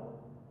what?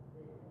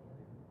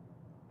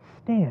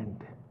 Stand.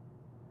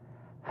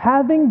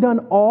 Having done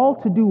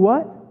all, to do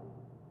what?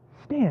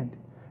 Stand.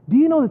 Do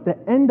you know that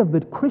the end of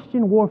the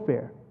Christian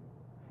warfare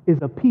is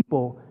a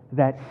people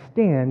that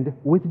stand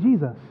with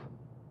Jesus?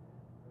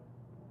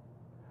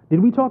 Did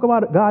we talk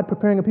about God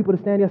preparing a people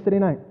to stand yesterday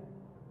night?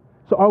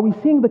 So are we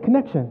seeing the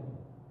connection?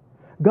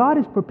 God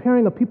is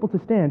preparing a people to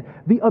stand.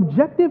 The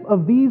objective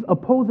of these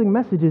opposing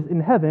messages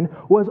in heaven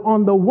was,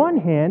 on the one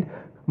hand,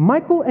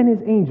 Michael and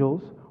his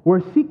angels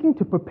were seeking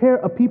to prepare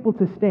a people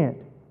to stand.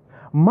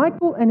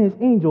 Michael and his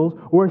angels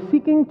were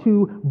seeking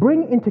to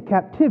bring into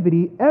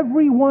captivity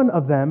every one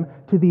of them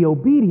to the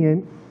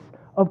obedience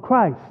of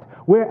Christ.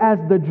 Whereas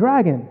the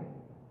dragon,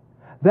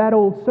 that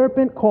old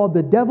serpent called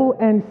the devil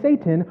and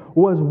Satan,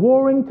 was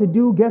warring to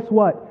do, guess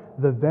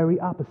what? The very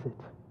opposite.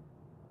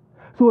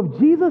 So if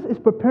Jesus is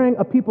preparing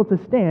a people to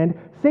stand,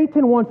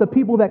 Satan wants a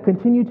people that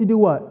continue to do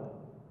what?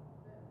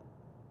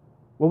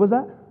 What was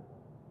that?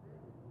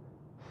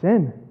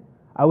 Sin.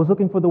 I was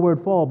looking for the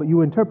word fall, but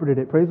you interpreted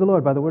it, praise the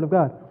Lord, by the word of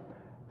God.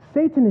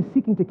 Satan is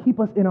seeking to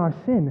keep us in our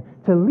sin,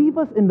 to leave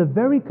us in the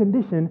very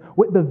condition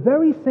with the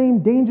very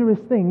same dangerous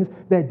things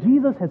that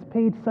Jesus has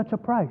paid such a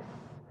price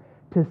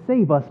to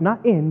save us,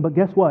 not in, but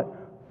guess what?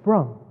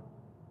 From.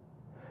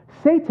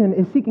 Satan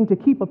is seeking to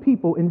keep a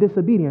people in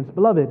disobedience.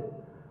 Beloved,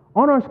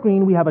 on our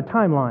screen we have a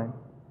timeline.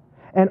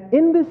 And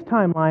in this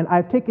timeline,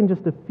 I've taken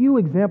just a few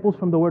examples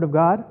from the Word of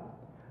God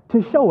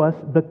to show us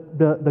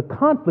the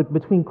conflict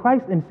between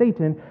Christ and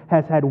Satan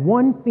has had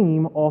one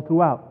theme all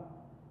throughout.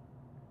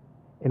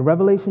 In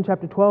Revelation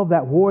chapter 12,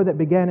 that war that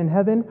began in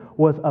heaven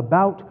was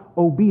about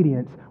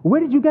obedience.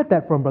 Where did you get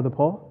that from, Brother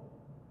Paul?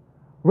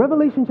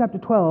 Revelation chapter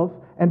 12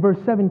 and verse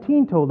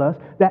 17 told us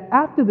that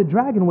after the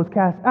dragon was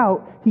cast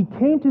out, he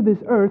came to this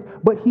earth,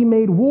 but he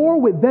made war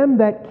with them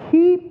that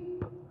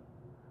keep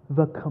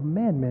the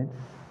commandments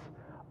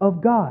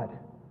of God.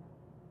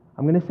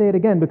 I'm going to say it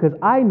again because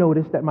I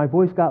noticed that my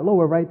voice got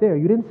lower right there.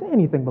 You didn't say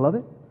anything,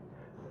 beloved.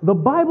 The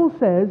Bible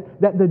says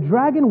that the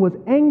dragon was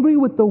angry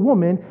with the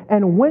woman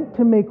and went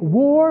to make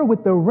war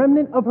with the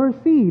remnant of her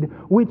seed,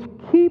 which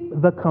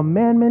keep the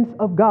commandments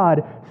of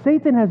God.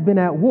 Satan has been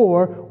at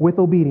war with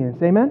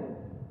obedience. Amen?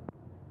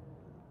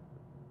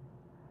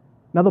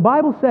 Now, the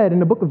Bible said in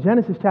the book of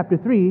Genesis chapter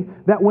 3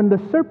 that when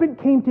the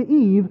serpent came to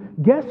Eve,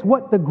 guess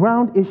what the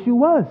ground issue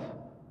was?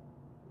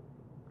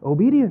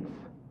 Obedience.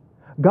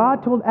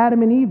 God told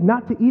Adam and Eve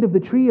not to eat of the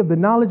tree of the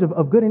knowledge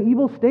of good and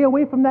evil. Stay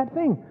away from that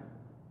thing.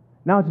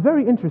 Now, it's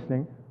very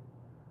interesting.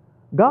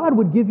 God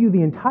would give you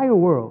the entire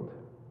world.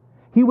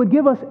 He would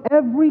give us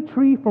every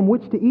tree from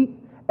which to eat,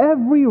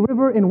 every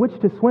river in which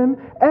to swim,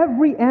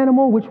 every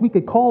animal which we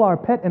could call our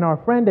pet and our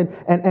friend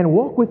and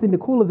walk with in the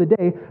cool of the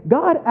day.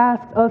 God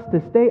asks us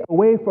to stay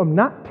away from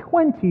not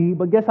 20,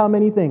 but guess how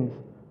many things?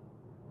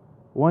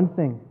 One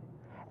thing.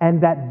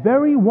 And that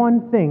very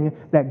one thing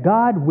that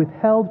God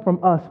withheld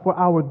from us for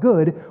our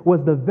good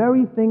was the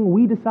very thing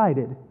we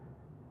decided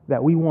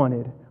that we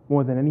wanted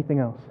more than anything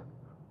else.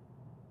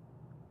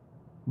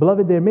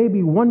 Beloved, there may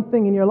be one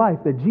thing in your life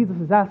that Jesus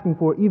is asking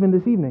for even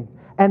this evening.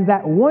 And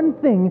that one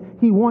thing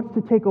he wants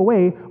to take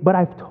away, but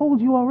I've told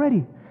you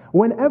already,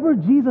 whenever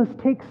Jesus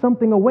takes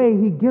something away,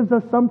 he gives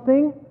us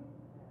something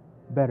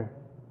better.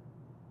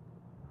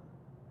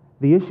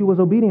 The issue was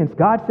obedience.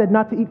 God said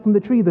not to eat from the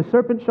tree. The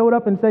serpent showed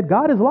up and said,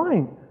 God is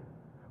lying.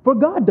 For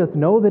God doth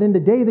know that in the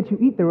day that you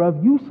eat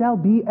thereof, you shall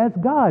be as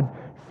gods.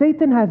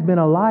 Satan has been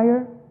a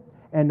liar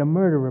and a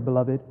murderer,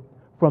 beloved,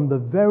 from the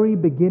very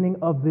beginning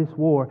of this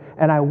war.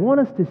 And I want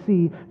us to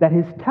see that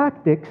his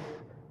tactics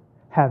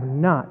have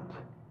not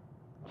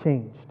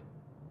changed.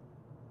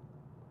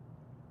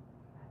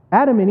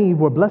 Adam and Eve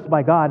were blessed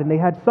by God and they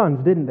had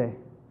sons, didn't they?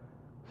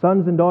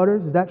 Sons and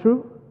daughters, is that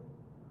true?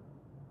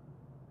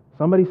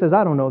 Somebody says,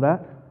 I don't know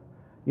that.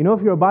 You know,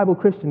 if you're a Bible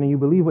Christian and you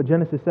believe what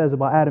Genesis says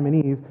about Adam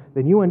and Eve,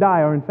 then you and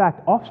I are in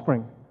fact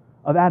offspring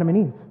of Adam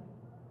and Eve.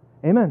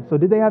 Amen. So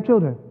did they have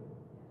children?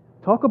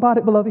 Talk about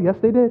it, beloved. Yes,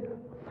 they did.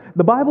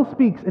 The Bible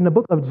speaks in the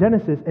book of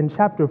Genesis in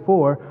chapter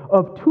 4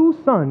 of two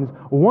sons.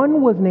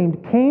 One was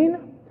named Cain,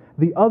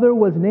 the other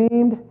was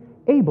named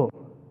Abel.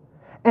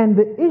 And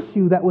the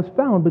issue that was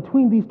found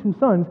between these two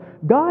sons,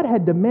 God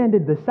had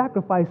demanded the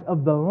sacrifice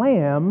of the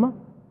lamb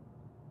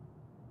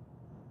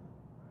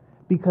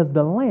because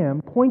the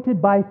lamb pointed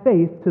by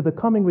faith to the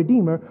coming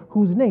Redeemer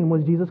whose name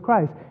was Jesus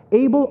Christ.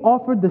 Abel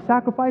offered the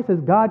sacrifice as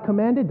God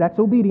commanded. That's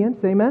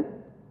obedience. Amen?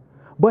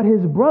 But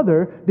his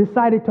brother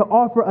decided to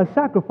offer a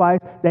sacrifice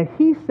that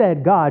he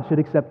said God should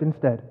accept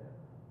instead.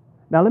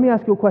 Now, let me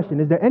ask you a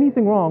question. Is there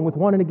anything wrong with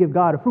wanting to give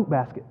God a fruit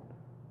basket?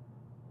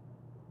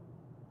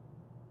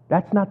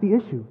 That's not the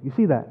issue. You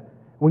see that?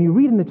 When you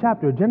read in the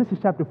chapter, Genesis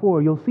chapter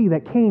 4, you'll see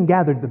that Cain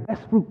gathered the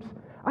best fruits.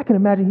 I can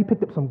imagine he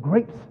picked up some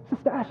grapes,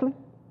 Sister Ashley.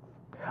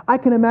 I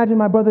can imagine,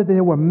 my brother, that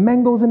there were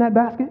mangoes in that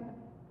basket,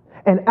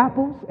 and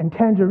apples and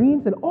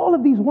tangerines and all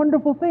of these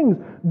wonderful things,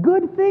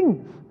 good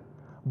things.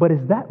 But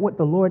is that what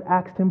the Lord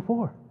asked him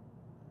for?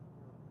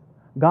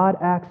 God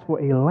asked for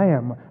a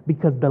lamb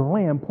because the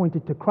lamb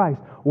pointed to Christ.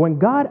 When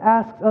God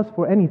asks us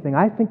for anything,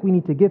 I think we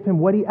need to give him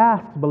what he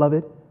asks,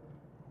 beloved,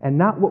 and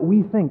not what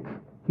we think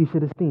he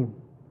should esteem.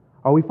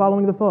 Are we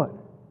following the thought?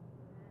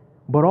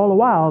 But all the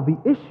while, the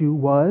issue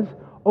was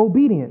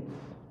obedience.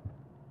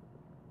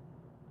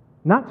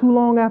 Not too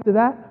long after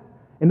that,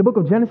 in the book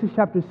of Genesis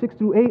chapter 6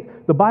 through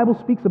 8, the Bible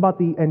speaks about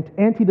the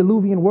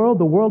antediluvian world,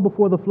 the world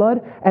before the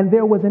flood, and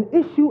there was an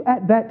issue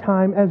at that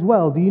time as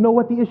well. Do you know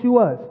what the issue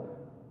was?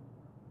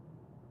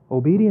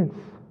 Obedience.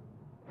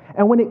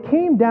 And when it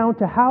came down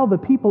to how the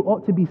people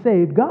ought to be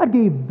saved, God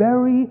gave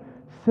very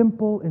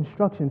simple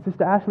instructions.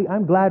 Sister Ashley,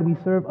 I'm glad we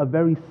serve a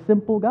very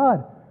simple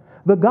God.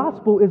 The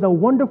gospel is a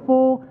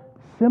wonderful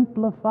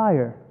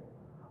simplifier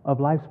of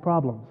life's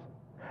problems.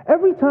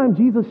 Every time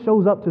Jesus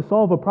shows up to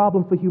solve a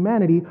problem for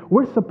humanity,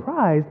 we're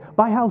surprised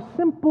by how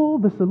simple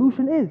the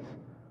solution is.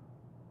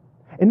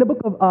 In the book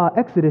of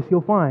Exodus,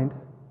 you'll find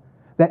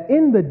that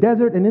in the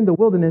desert and in the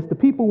wilderness, the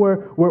people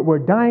were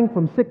dying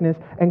from sickness,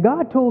 and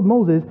God told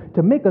Moses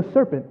to make a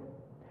serpent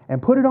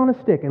and put it on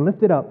a stick and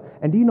lift it up.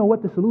 And do you know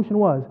what the solution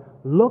was?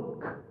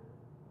 Look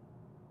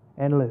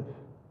and live.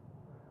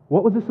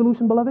 What was the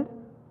solution, beloved?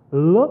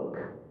 Look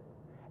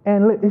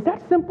and live. Is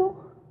that simple?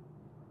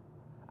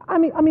 I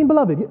mean,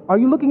 beloved, are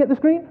you looking at the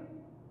screen?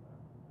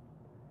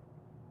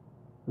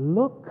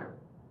 Look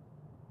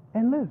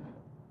and live.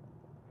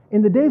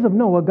 In the days of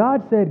Noah,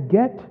 God said,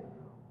 get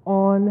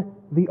on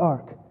the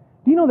ark.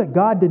 Do you know that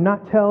God did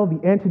not tell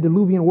the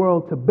antediluvian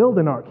world to build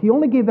an ark? He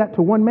only gave that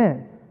to one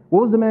man.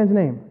 What was the man's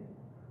name?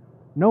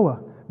 Noah.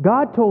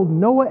 God told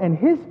Noah and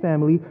his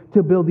family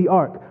to build the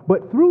ark.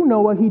 But through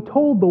Noah, he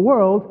told the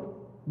world,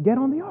 get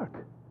on the ark.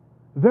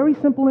 Very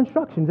simple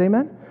instructions,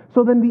 amen?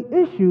 So then the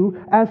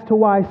issue as to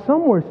why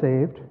some were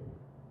saved,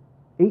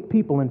 8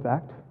 people in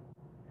fact,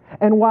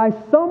 and why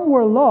some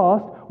were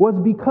lost was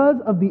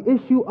because of the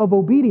issue of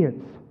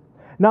obedience.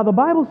 Now the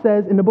Bible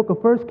says in the book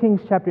of 1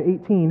 Kings chapter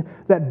 18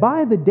 that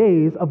by the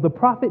days of the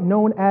prophet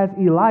known as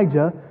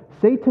Elijah,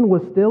 Satan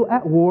was still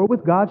at war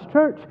with God's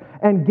church.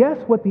 And guess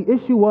what the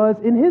issue was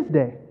in his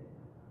day?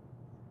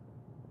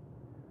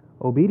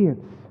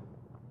 Obedience.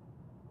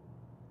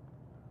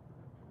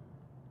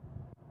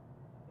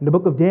 In the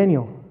book of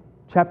Daniel,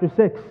 chapter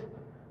 6,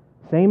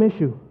 same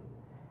issue.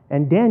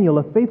 And Daniel,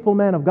 a faithful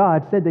man of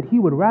God, said that he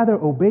would rather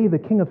obey the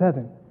King of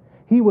heaven.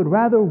 He would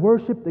rather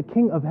worship the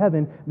King of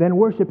heaven than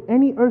worship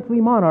any earthly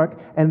monarch,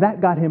 and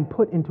that got him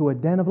put into a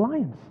den of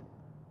lions.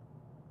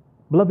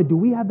 Beloved, do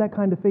we have that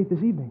kind of faith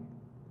this evening?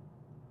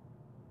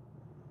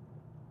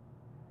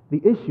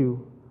 The issue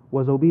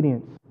was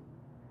obedience.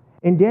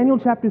 In Daniel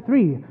chapter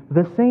 3,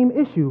 the same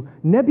issue.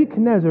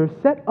 Nebuchadnezzar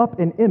set up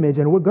an image,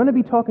 and we're going to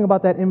be talking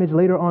about that image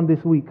later on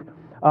this week.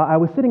 I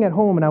was sitting at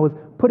home and I was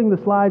putting the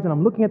slides, and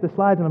I'm looking at the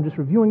slides, and I'm just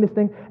reviewing this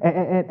thing.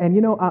 And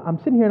you know, I'm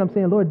sitting here and I'm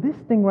saying, Lord, this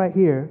thing right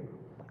here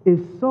is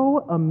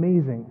so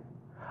amazing.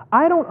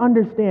 I don't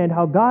understand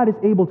how God is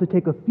able to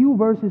take a few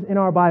verses in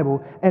our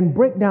Bible and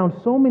break down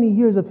so many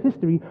years of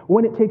history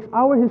when it takes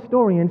our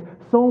historians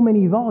so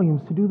many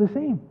volumes to do the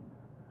same.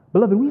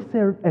 Beloved, we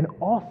serve an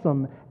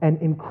awesome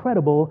and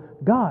incredible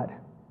God.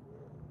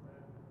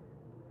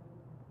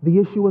 The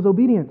issue was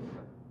obedience.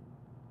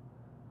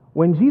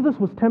 When Jesus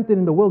was tempted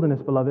in the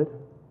wilderness, beloved,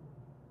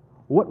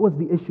 what was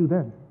the issue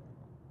then?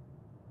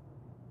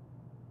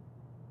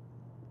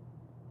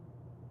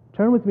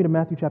 Turn with me to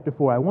Matthew chapter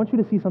 4. I want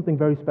you to see something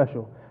very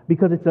special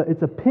because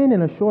it's a pin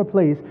in a sure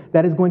place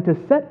that is going to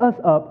set us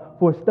up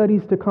for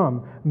studies to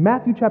come.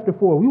 Matthew chapter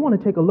 4, we want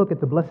to take a look at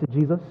the blessed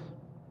Jesus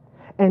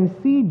and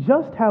see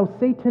just how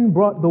Satan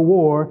brought the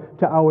war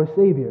to our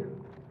Savior.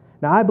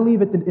 Now, I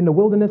believe in the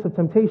wilderness of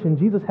temptation,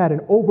 Jesus had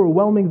an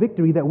overwhelming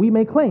victory that we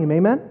may claim,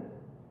 amen?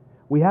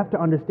 We have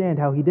to understand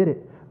how he did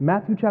it.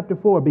 Matthew chapter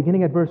 4,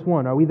 beginning at verse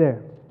 1. Are we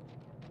there?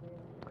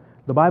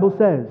 The Bible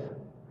says,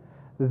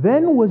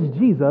 "Then was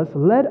Jesus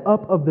led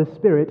up of the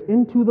Spirit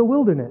into the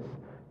wilderness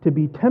to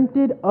be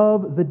tempted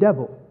of the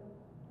devil.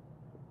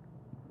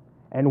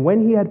 And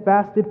when he had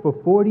fasted for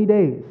 40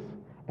 days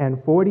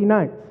and 40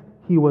 nights,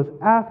 he was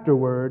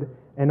afterward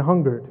and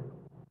hungered.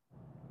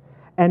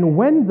 And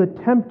when the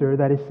tempter,"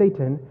 that is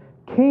Satan,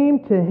 "came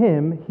to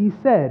him, he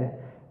said,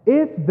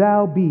 'If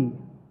thou be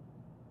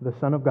the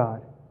Son of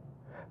God,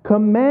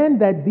 command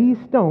that these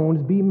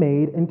stones be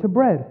made into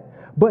bread.'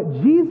 But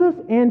Jesus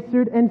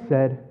answered and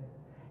said,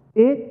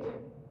 'It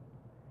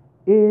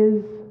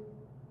is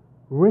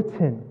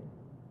written,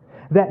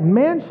 that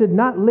man should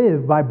not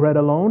live by bread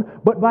alone,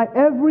 but by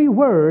every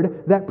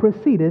word that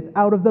proceedeth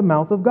out of the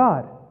mouth of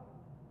God.'"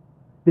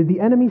 Did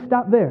the enemy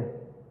stop there?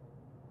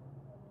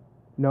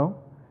 No.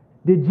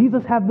 Did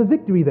Jesus have the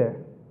victory there?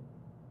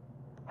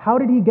 How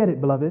did he get it,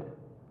 beloved?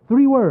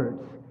 3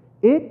 words.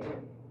 It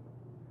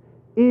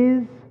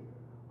is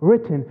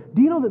written.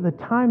 Do you know that the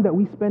time that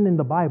we spend in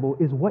the Bible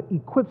is what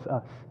equips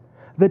us?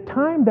 The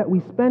time that we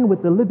spend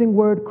with the living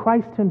word,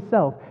 Christ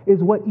himself, is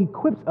what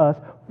equips us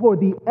for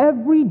the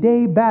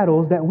everyday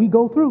battles that we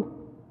go through.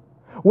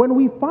 When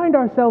we find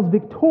ourselves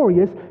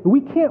victorious,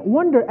 we can't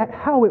wonder at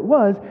how it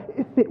was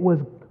if it was,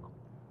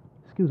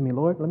 excuse me,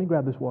 Lord, let me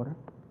grab this water.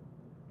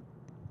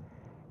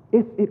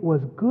 If it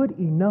was good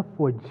enough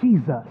for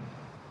Jesus,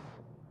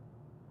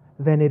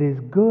 then it is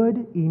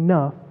good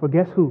enough for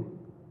guess who?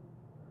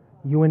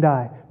 You and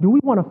I. Do we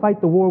want to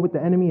fight the war with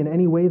the enemy in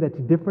any way that's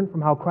different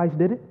from how Christ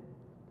did it?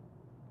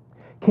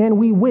 Can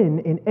we win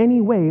in any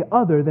way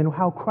other than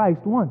how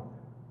Christ won?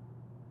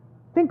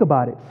 Think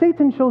about it.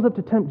 Satan shows up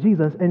to tempt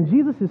Jesus, and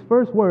Jesus'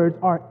 first words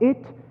are,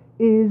 "It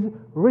is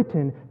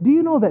written." Do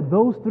you know that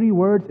those three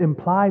words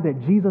imply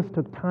that Jesus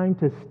took time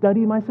to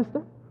study, my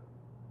sister?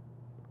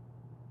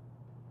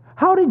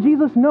 How did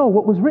Jesus know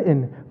what was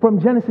written from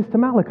Genesis to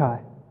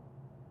Malachi?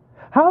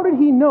 How did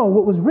he know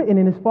what was written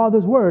in his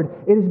Father's word?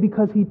 It is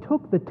because he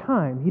took the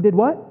time. He did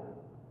what?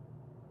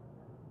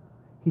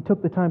 He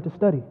took the time to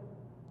study.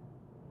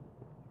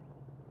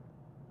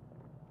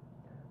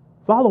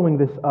 Following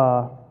this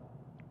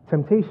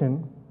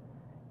temptation,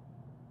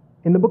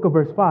 in the book of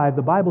verse 5,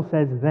 the Bible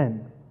says,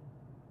 "Then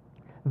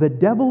the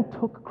devil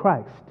took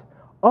Christ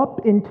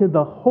up into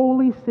the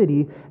holy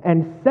city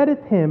and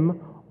setteth him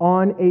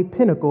on a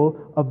pinnacle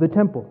of the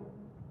temple.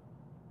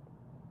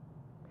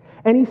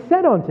 And he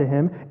said unto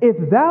him,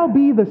 If thou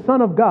be the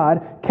Son of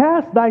God,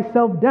 cast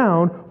thyself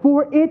down,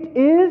 for it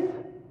is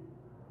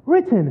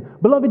written."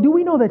 Beloved, do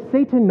we know that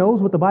Satan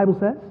knows what the Bible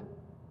says?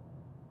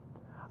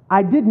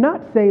 I did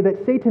not say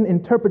that Satan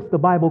interprets the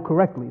Bible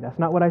correctly. That's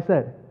not what I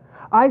said.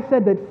 I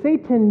said that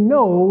Satan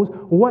knows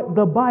what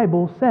the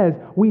Bible says.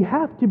 We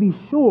have to be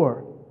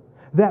sure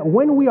that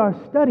when we are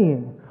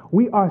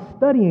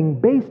studying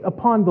based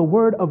upon the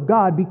Word of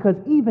God, because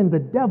even the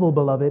devil,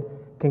 beloved,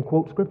 can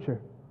quote Scripture.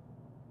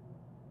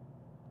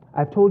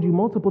 I've told you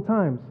multiple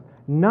times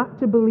not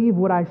to believe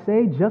what I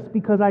say just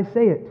because I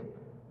say it.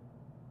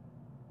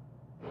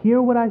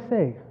 Hear what I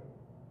say.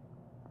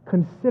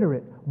 Consider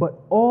it,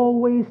 but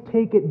always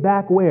take it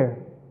back where?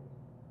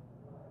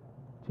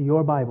 To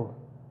your Bible.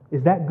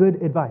 Is that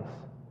good advice?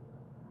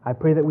 I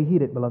pray that we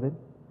heed it, beloved.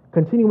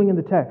 Continuing in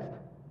the text.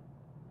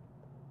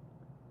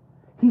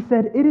 He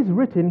said, "It is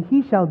written,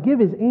 He shall give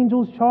His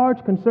angels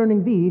charge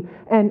concerning thee,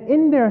 and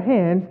in their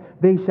hands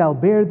they shall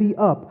bear thee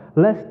up,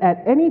 lest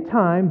at any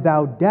time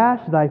thou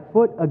dash thy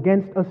foot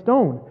against a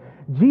stone."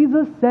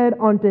 Jesus said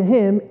unto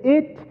him,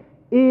 "It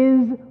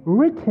is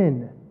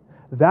written,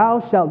 Thou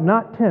shalt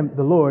not tempt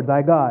the Lord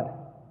thy God."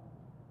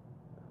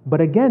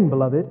 But again,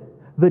 beloved,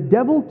 the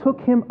devil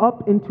took him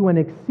up into an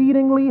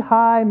exceedingly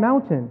high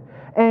mountain,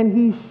 and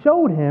he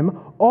showed him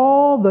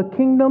all the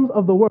kingdoms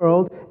of the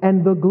world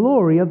and the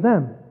glory of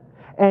them.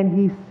 And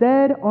he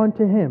said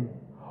unto him,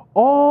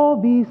 "All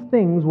these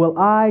things will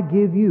I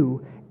give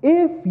you,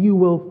 if you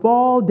will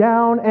fall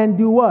down and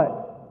do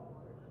what?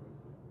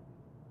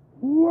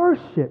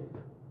 Worship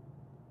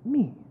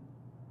me."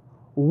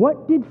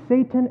 What did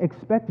Satan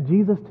expect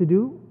Jesus to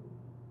do?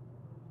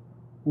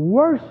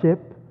 Worship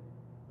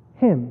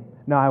him.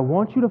 Now, I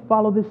want you to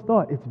follow this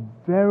thought. It's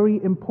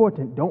very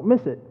important. Don't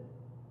miss it.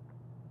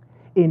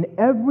 In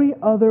every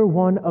other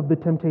one of the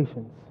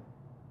temptations,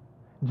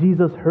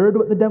 Jesus heard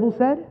what the devil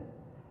said,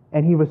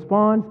 and he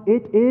responds,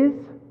 "It is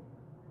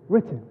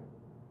written."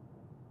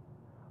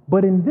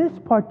 But in this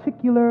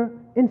particular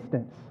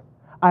instance,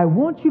 I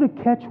want you to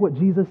catch what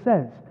Jesus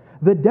says.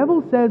 The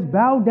devil says,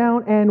 "Bow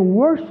down and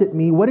worship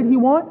me." What did he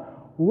want?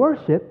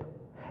 Worship.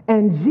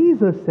 And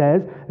Jesus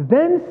says,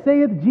 "Then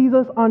saith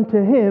Jesus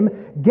unto him,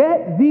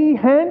 Get thee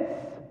hence,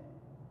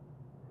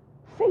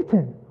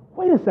 Satan."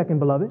 Wait a second,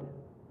 beloved.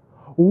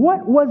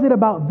 What was it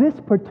about this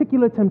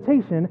particular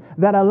temptation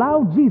that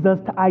allowed Jesus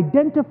to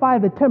identify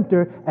the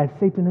tempter as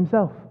Satan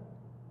himself?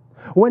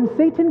 When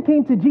Satan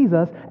came to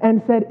Jesus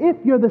and said,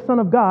 "If you're the Son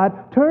of God,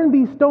 turn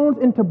these stones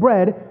into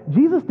bread,"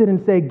 Jesus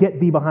didn't say, "Get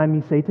thee behind me,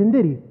 Satan,"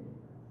 did he?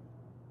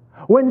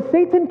 When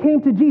Satan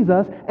came to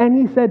Jesus and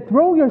he said,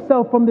 "Throw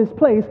yourself from this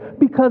place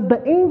because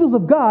the angels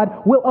of God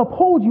will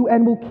uphold you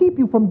and will keep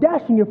you from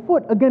dashing your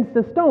foot against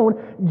a stone,"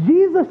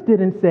 Jesus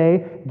didn't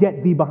say,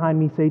 "Get thee behind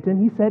me, Satan."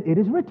 He said, "It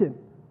is written."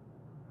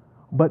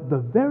 But the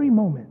very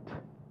moment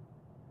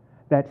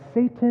that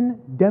Satan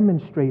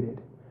demonstrated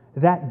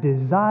that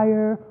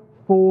desire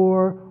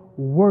for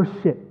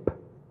worship,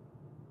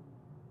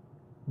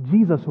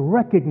 Jesus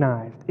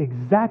recognized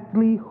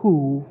exactly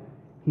who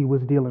he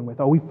was dealing with.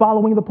 Are we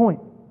following the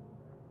point?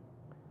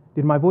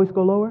 Did my voice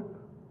go lower?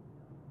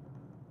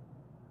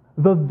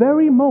 The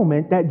very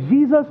moment that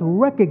Jesus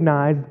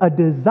recognized a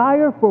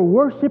desire for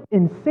worship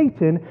in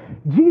Satan,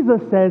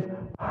 Jesus says,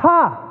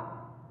 "Ha!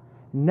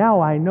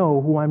 Now I know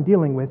who I'm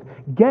dealing with.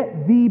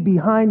 Get thee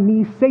behind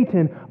me,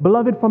 Satan."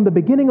 Beloved, from the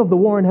beginning of the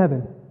war in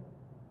heaven,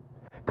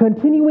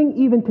 continuing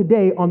even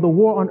today on the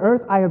war on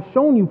earth, I have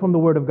shown you from the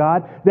Word of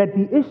God that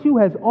the issue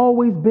has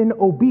always been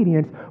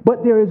obedience.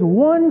 But there is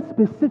one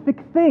specific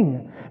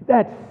thing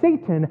that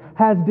Satan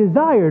has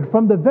desired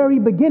from the very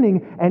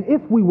beginning, and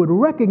if we would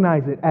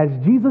recognize it as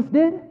Jesus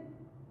did,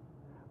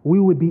 we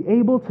would be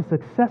able to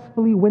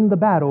successfully win the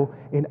battle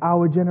in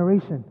our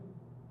generation.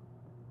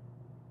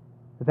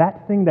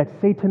 That thing that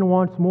Satan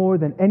wants more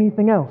than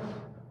anything else,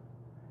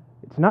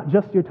 it's not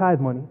just your tithe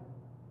money.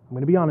 I'm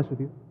going to be honest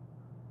with you.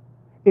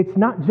 It's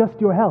not just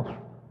your health.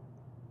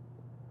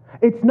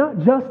 It's not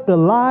just the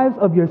lives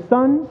of your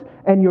sons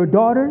and your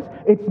daughters.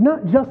 It's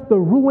not just the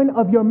ruin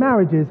of your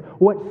marriages.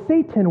 What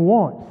Satan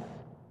wants,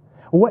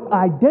 what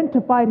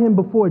identified him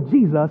before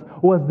Jesus,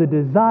 was the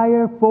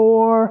desire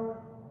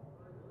for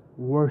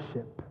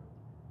worship.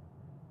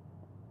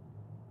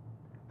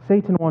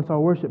 Satan wants our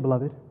worship,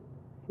 beloved.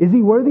 Is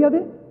he worthy of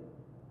it?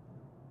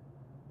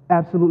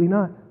 Absolutely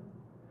not.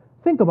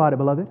 Think about it,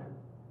 beloved.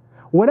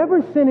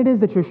 Whatever sin it is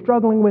that you're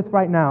struggling with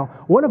right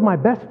now, one of my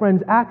best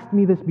friends asked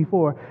me this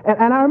before,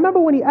 and I remember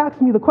when he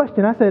asked me the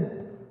question, I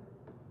said,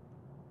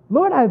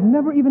 Lord, I've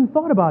never even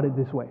thought about it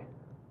this way.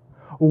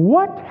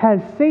 What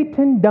has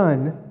Satan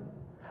done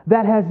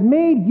that has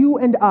made you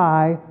and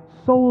I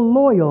so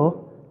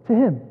loyal to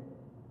him?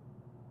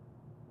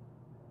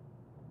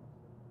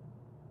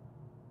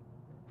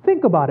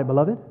 Think about it,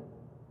 beloved.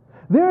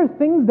 There are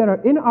things that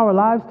are in our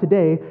lives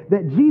today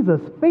that Jesus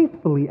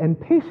faithfully and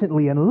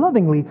patiently and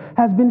lovingly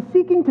has been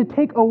seeking to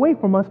take away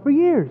from us for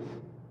years.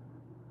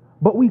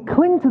 But we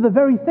cling to the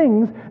very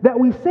things that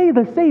we say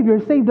the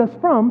Savior saved us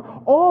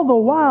from, all the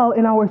while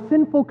in our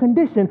sinful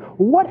condition.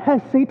 What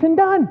has Satan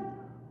done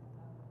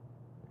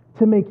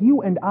to make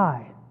you and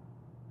I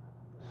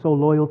so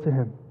loyal to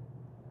him?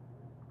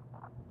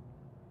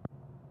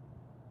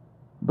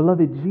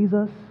 Beloved,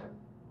 Jesus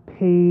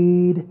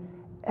paid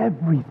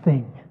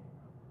everything.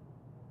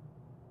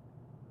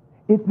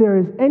 If there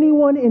is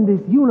anyone in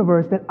this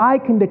universe that I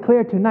can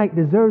declare tonight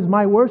deserves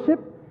my worship,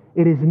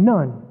 it is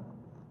none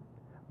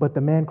but the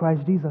man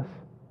Christ Jesus.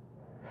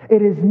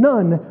 It is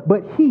none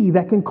but he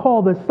that can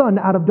call the sun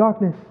out of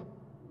darkness.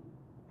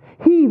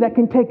 He that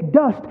can take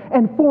dust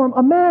and form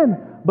a man.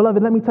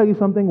 Beloved, let me tell you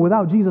something.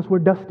 Without Jesus, we're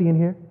dusty in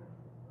here.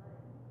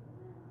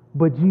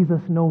 But Jesus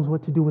knows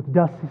what to do with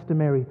dust, Sister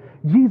Mary.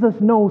 Jesus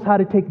knows how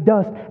to take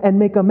dust and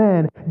make a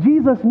man.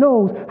 Jesus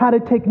knows how to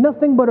take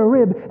nothing but a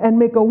rib and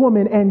make a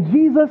woman. And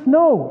Jesus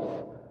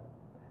knows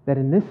that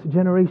in this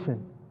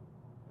generation,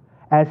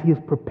 as he is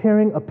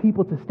preparing a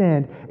people to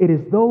stand, it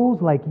is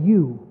those like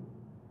you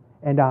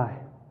and I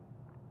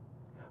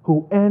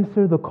who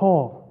answer the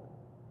call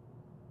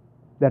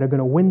that are going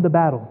to win the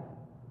battle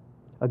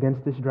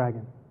against this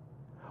dragon.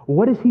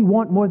 What does he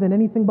want more than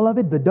anything,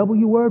 beloved? The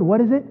W word, what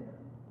is it?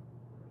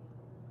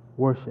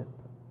 Worship.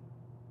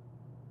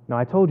 Now,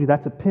 I told you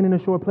that's a pin in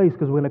a short place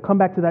because we're going to come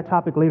back to that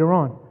topic later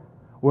on.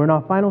 We're in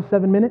our final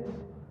 7 minutes.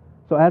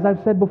 So as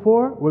I've said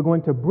before, we're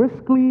going to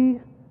briskly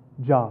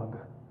jog.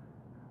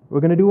 We're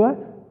going to do what?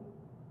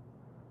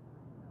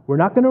 We're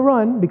not going to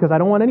run because I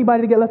don't want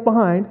anybody to get left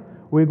behind.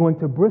 We're going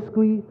to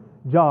briskly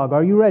jog.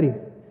 Are you ready?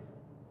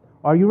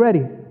 Are you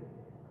ready?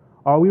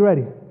 Are we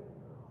ready?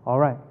 All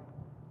right.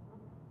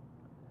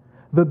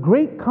 The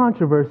great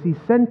controversy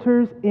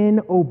centers in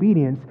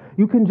obedience.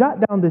 You can jot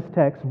down this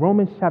text,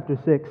 Romans chapter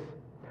 6,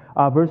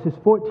 verses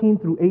 14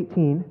 through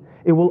 18.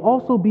 It will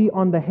also be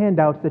on the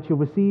handouts that you'll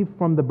receive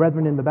from the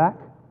brethren in the back.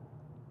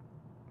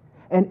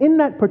 And in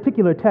that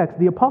particular text,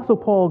 the Apostle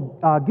Paul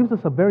gives us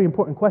a very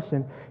important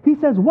question. He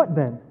says, what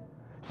then?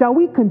 Shall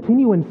we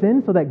continue in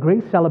sin so that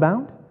grace shall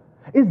abound?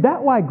 Is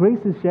that why grace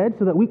is shed,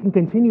 so that we can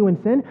continue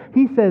in sin?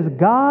 He says,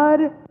 God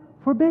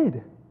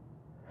forbid.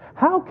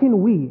 How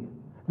can we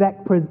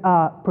that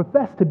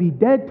profess to be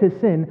dead to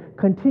sin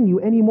continue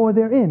any more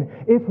therein?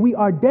 If we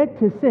are dead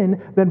to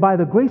sin, then by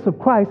the grace of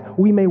Christ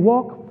we may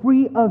walk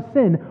free of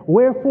sin.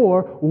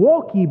 Wherefore,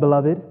 walk ye,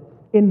 beloved,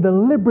 in the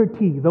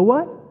liberty. The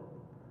what?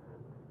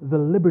 The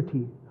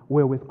liberty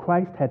wherewith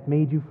Christ hath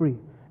made you free.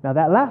 Now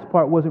that last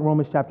part wasn't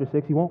Romans chapter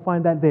 6. You won't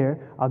find that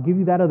there. I'll give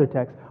you that other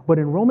text. But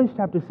in Romans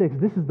chapter 6,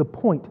 this is the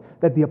point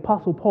that the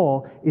Apostle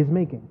Paul is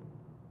making.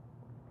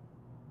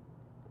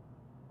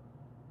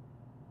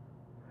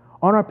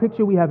 On our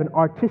picture, we have an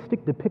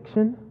artistic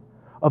depiction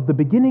of the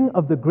beginning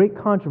of the great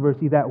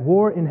controversy, that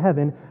war in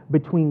heaven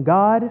between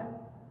God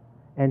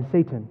and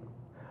Satan.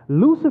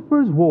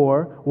 Lucifer's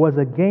war was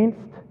against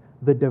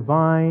the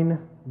divine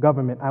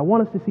government. I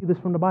want us to see this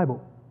from the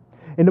Bible.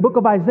 In the book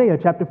of Isaiah,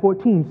 chapter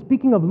 14,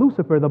 speaking of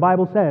Lucifer, the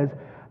Bible says,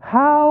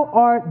 "How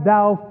art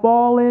thou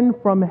fallen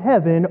from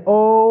heaven,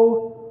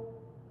 O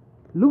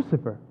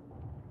Lucifer,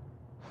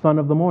 son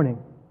of the morning?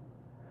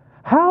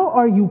 How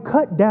are you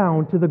cut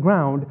down to the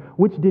ground,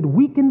 which did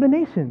weaken the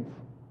nations?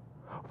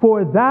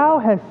 For thou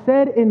hast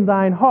said in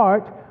thine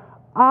heart,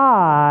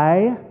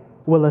 I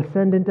will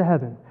ascend into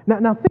heaven."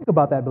 Now think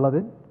about that,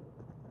 beloved.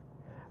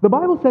 The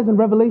Bible says in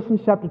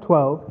Revelation chapter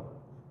 12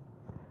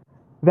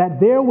 that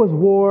there was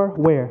war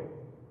where?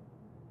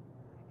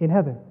 In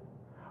heaven.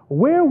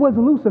 Where was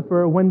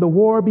Lucifer when the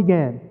war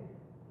began?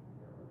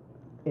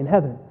 In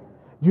heaven.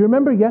 Do you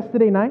remember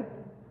yesterday night?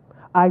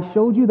 I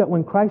showed you that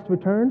when Christ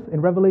returns,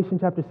 in Revelation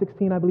chapter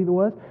 16, I believe it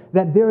was,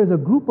 that there is a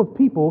group of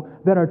people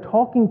that are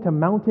talking to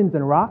mountains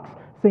and rocks,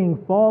 saying,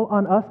 "Fall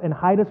on us and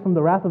hide us from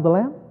the wrath of the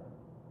Lamb"?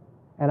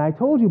 And I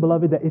told you,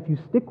 beloved, that if you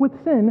stick with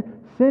sin,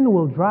 sin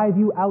will drive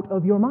you out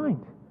of your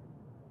mind.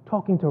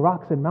 Talking to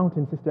rocks and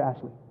mountains, Sister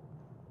Ashley.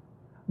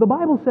 The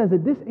Bible says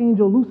that this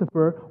angel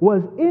Lucifer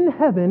was in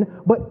heaven,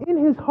 but in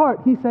his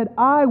heart he said,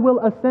 "I will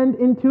ascend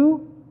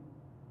into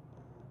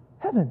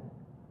heaven."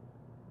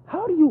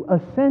 How do you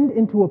ascend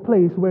into a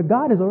place where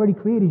God has already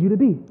created you to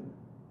be?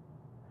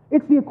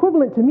 It's the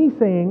equivalent to me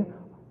saying,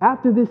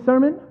 after this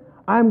sermon,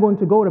 I'm going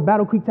to go to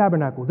Battle Creek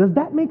Tabernacle. Does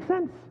that make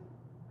sense?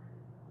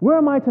 Where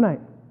am I tonight?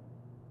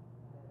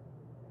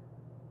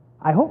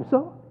 I hope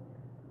so.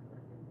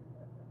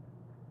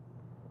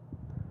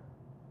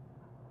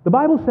 The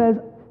Bible says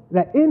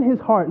that in his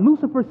heart,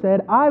 Lucifer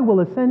said, "I will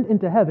ascend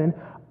into heaven.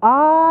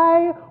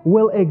 I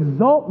will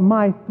exalt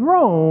my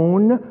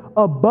throne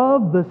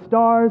above the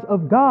stars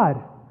of God.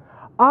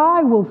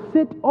 I will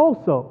sit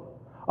also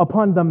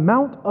upon the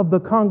mount of the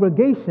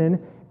congregation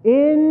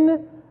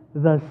in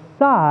the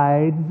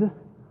sides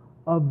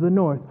of the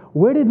north."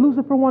 Where did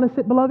Lucifer want to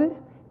sit, beloved?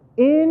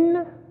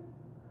 In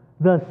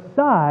the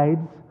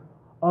sides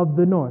of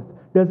the north.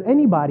 Does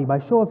anybody, by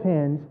show of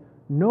hands,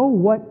 know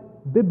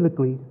what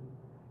biblically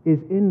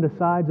is in the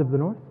sides of the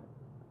north?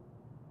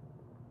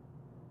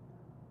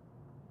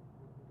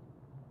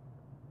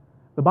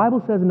 The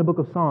Bible says in the book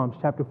of Psalms,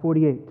 chapter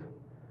 48,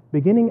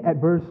 beginning at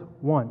verse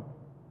 1,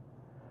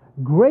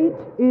 "Great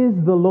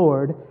is the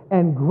Lord,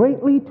 and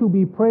greatly to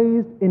be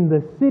praised in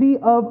the city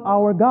of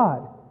our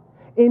God,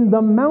 in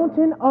the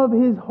mountain of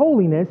his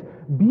holiness."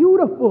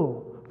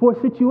 Beautiful for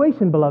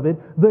situation, beloved.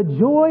 The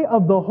joy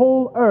of the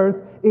whole earth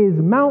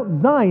is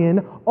Mount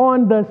Zion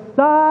on the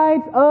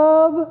sides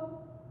of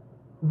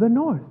the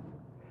north,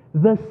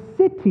 the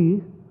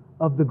city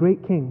of the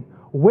great king.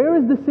 Where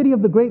is the city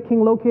of the great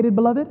king located,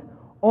 beloved?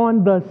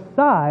 On the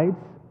sides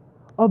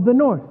of the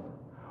north.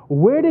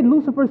 Where did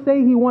Lucifer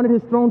say he wanted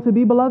his throne to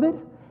be, beloved?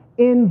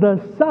 In the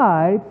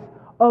sides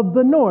of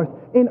the north.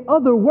 In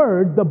other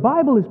words, the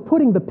Bible is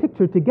putting the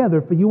picture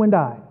together for you and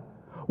I.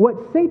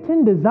 What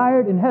Satan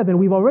desired in heaven,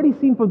 we've already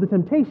seen from the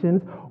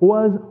temptations,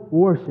 was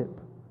worship.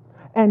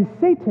 And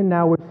Satan,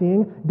 now we're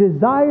seeing,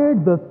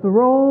 desired the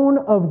throne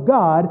of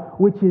God,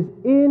 which is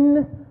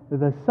in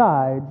the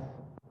sides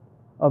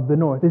of the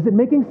north. Is it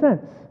making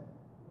sense?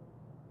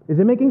 Is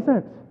it making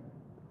sense?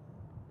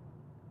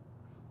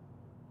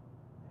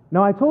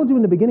 Now, I told you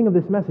in the beginning of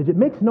this message, it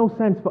makes no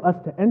sense for us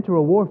to enter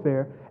a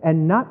warfare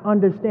and not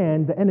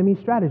understand the enemy's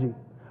strategy.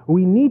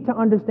 We need to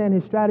understand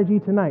his strategy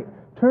tonight.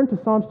 Turn to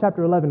Psalms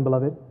chapter 11,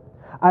 beloved.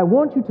 I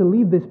want you to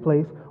leave this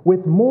place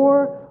with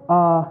more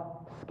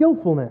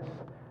skillfulness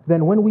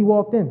than when we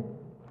walked in.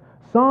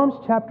 Psalms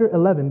chapter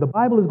 11, the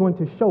Bible is going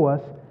to show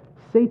us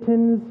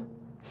Satan's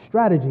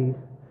strategy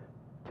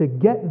to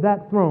get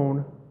that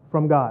throne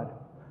from God.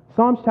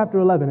 Psalms chapter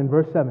 11 and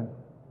verse 7.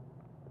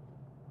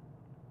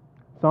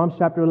 Psalms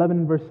chapter 11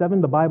 and verse 7,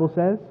 the Bible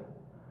says,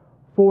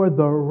 "For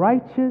the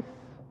righteous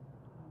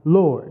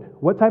Lord."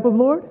 What type of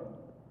Lord?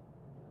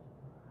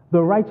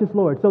 The righteous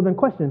Lord. So then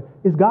question,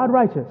 is God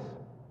righteous?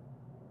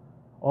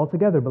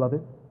 Altogether,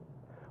 beloved.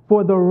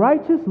 "For the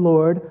righteous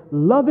Lord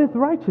loveth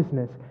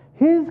righteousness.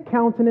 His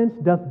countenance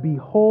doth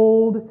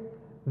behold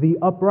the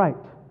upright."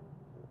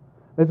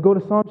 Let's go to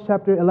Psalms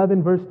chapter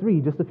 11, verse 3,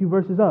 just a few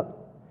verses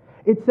up.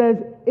 It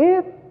says,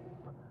 "If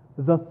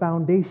the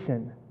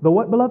foundation," the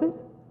what, beloved?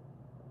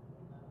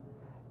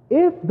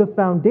 "If the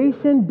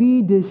foundation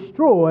be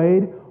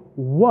destroyed,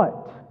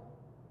 what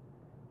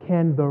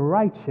can the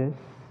righteous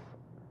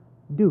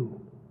do?"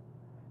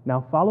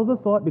 Now follow the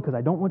thought, because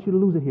I don't want you to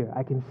lose it here.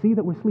 I can see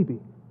that we're sleepy.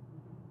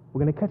 We're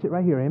going to catch it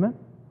right here, amen?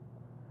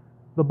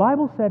 The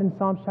Bible said in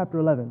Psalms chapter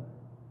 11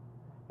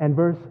 and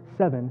verse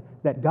 7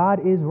 that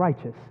God is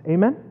righteous,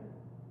 amen?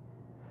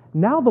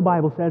 Now the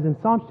Bible says in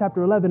Psalms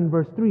chapter 11 and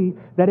verse 3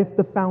 that if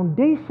the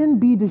foundation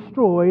be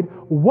destroyed,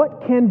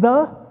 what can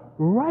the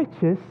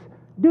righteous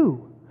do?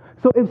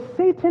 So if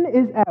Satan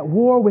is at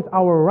war with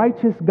our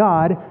righteous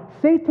God,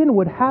 Satan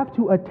would have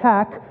to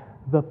attack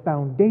the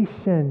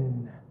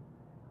foundation.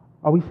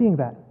 Are we seeing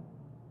that?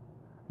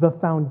 The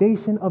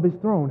foundation of his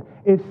throne.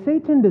 If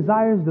Satan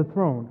desires the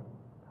throne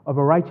of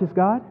a righteous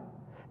God,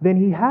 then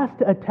he has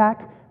to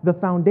attack the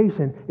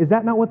foundation. Is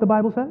that not what the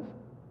Bible says?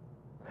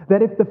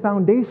 That if the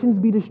foundations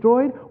be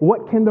destroyed,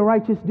 what can the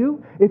righteous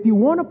do? If you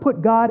want to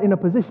put God in a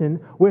position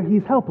where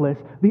he's helpless,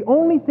 the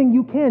only thing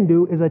you can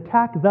do is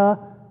attack the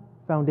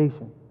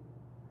foundation.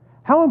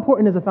 How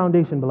important is a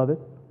foundation, beloved?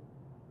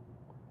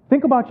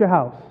 Think about your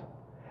house.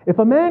 If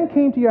a man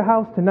came to your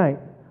house tonight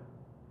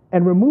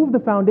and removed the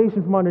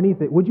foundation from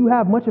underneath it, would you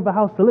have much of a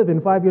house to live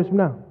in 5 years from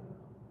now?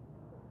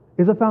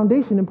 Is a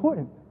foundation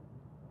important?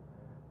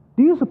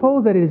 Do you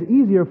suppose that it is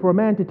easier for a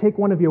man to take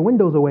one of your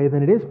windows away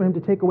than it is for him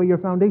to take away your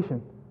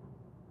foundation?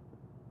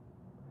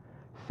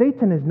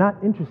 Satan is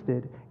not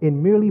interested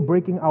in merely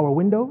breaking our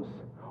windows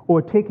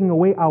or taking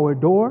away our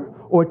door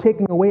or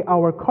taking away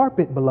our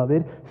carpet,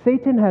 beloved.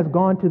 Satan has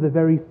gone to the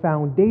very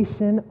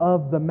foundation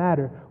of the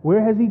matter.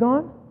 Where has he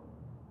gone?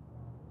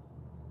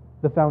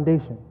 The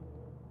foundation.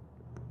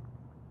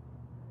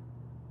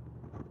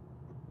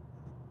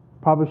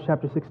 Proverbs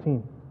chapter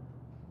 16.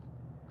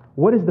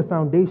 What is the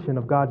foundation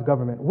of God's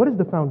government? What is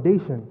the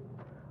foundation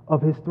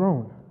of his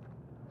throne?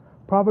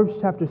 Proverbs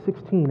chapter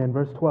 16 and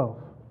verse 12.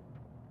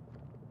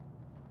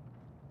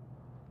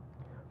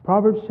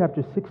 Proverbs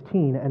chapter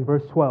 16 and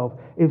verse 12.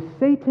 If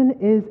Satan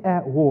is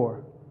at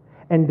war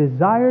and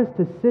desires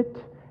to sit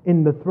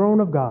in the throne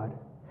of God,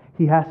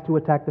 he has to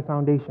attack the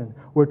foundation.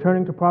 We're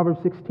turning to Proverbs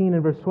 16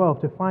 and verse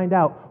 12 to find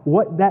out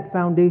what that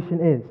foundation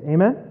is.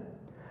 Amen?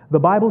 The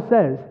Bible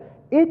says,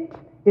 it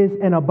is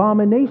an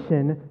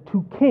abomination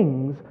to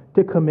kings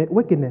to commit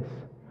wickedness.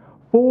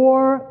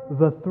 For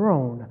the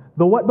throne.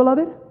 The what,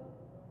 beloved?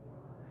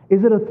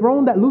 Is it a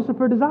throne that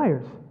Lucifer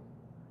desires?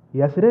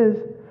 Yes, it is.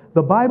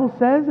 The Bible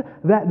says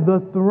that the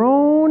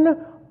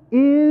throne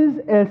is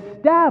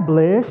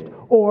established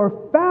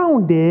or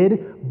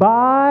founded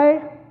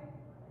by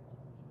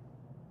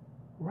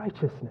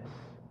righteousness.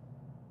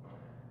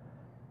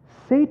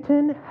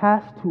 Satan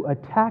has to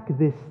attack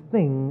this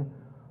thing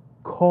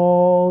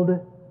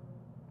called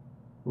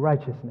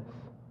righteousness.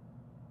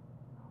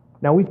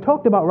 Now, we've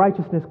talked about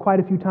righteousness quite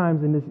a few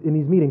times in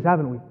these meetings,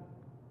 haven't we?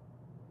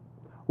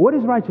 What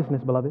is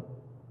righteousness, beloved?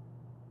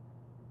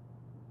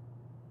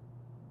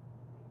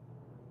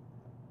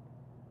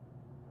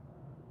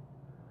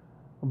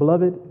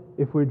 Beloved,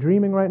 if we're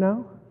dreaming right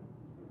now,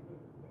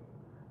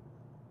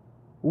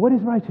 what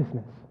is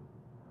righteousness?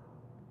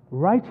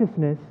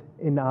 Righteousness,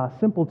 in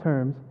simple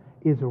terms,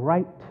 is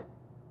right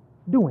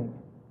doing.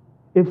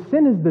 If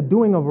sin is the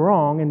doing of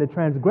wrong and the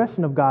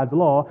transgression of God's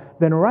law,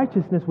 then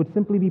righteousness would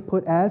simply be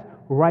put as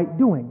right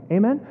doing.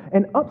 Amen?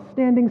 An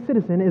upstanding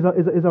citizen is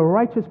a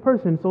righteous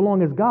person so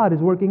long as God is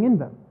working in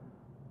them.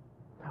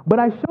 But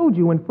I showed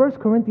you in 1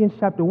 Corinthians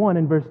chapter 1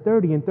 and verse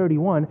 30 and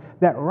 31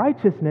 that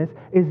righteousness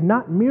is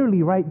not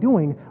merely right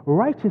doing.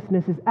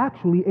 Righteousness is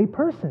actually a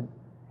person.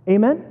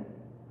 Amen?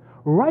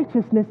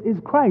 Righteousness is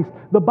Christ.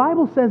 The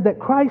Bible says that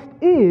Christ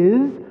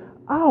is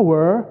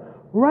our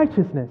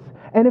righteousness.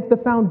 And if the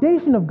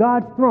foundation of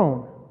God's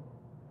throne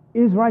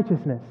is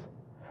righteousness,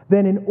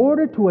 then in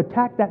order to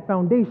attack that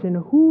foundation,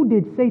 who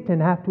did Satan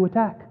have to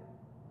attack?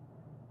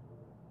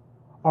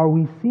 Are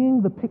we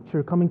seeing the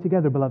picture coming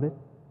together, beloved?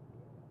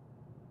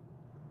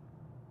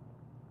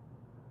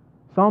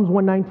 Psalms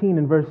 119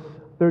 and verse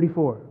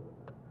 34.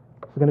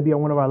 This is going to be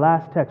one of our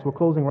last texts. We're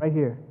closing right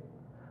here.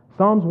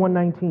 Psalms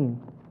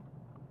 119.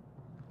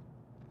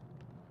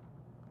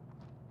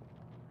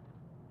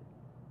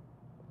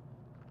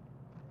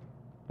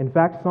 In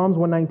fact, Psalms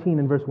 119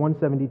 and verse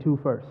 172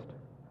 first.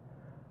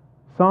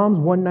 Psalms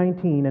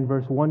 119 and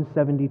verse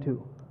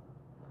 172.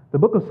 The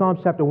book of Psalms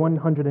chapter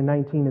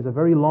 119 is a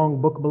very long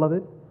book,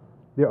 beloved.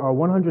 There are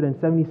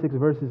 176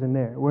 verses in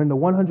there. We're in the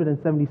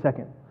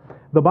 172nd.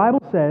 The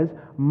Bible says,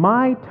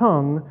 my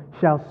tongue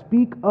shall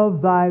speak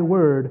of thy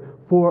word,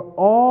 for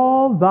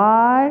all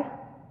thy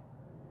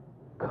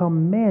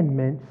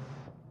commandments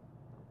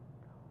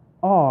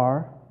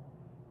are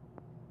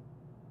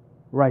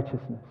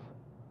righteousness.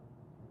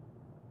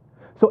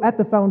 So at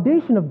the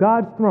foundation of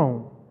God's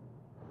throne,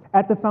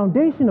 at the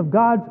foundation of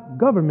God's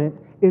government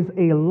is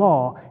a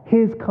law.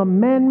 His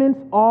commandments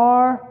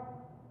are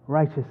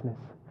righteousness.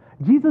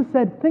 Jesus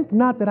said, think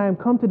not that I am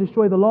come to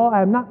destroy the law. I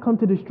have not come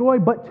to destroy,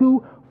 but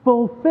to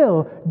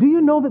fulfill. Do you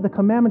know that the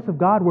commandments of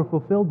God were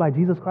fulfilled by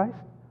Jesus Christ?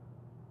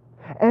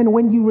 And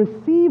when you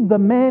receive the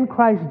man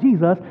Christ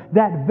Jesus,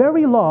 that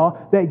very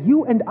law that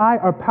you and I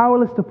are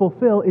powerless to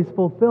fulfill is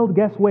fulfilled,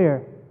 guess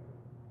where?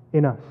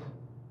 In us.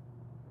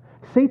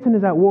 Satan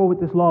is at war with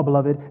this law,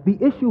 beloved. The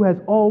issue has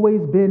always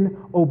been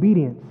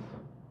obedience.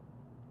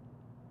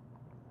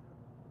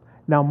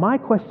 Now, my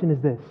question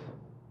is this.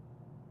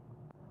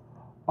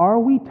 Are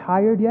we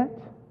tired yet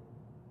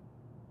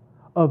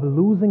of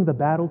losing the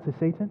battle to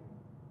Satan?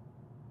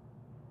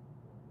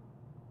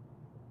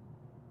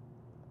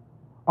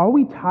 Are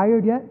we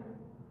tired yet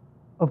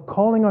of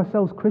calling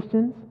ourselves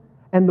Christians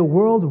and the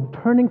world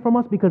turning from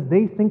us because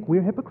they think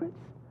we're hypocrites?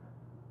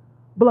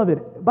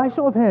 Beloved, by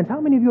show of hands, how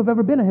many of you have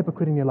ever been a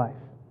hypocrite in your life?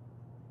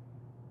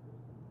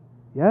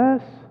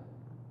 Yes.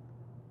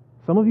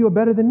 Some of you are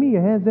better than me.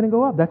 Your hands didn't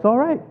go up. That's all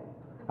right.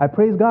 I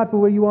praise God for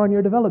where you are in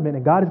your development,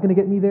 and God is going to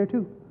get me there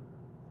too.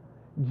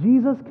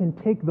 Jesus can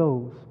take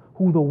those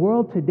who the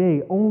world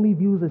today only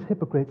views as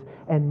hypocrites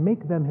and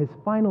make them his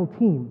final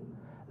team,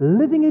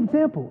 living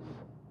examples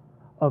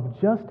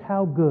of just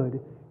how good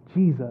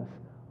Jesus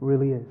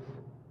really is.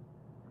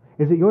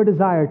 Is it your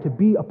desire to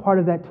be a part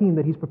of that team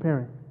that he's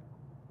preparing?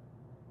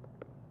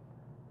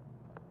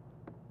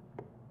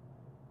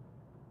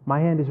 My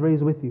hand is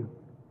raised with you,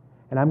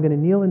 and I'm going to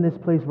kneel in this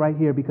place right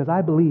here because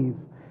I believe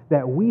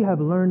that we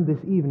have learned this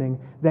evening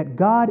that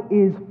God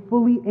is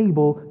fully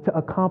able to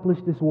accomplish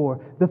this war.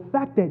 The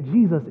fact that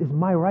Jesus is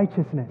my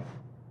righteousness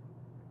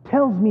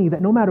tells me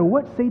that no matter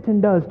what Satan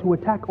does to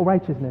attack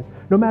righteousness,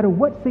 no matter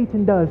what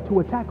Satan does to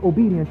attack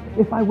obedience,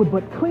 if I would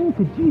but cling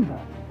to Jesus,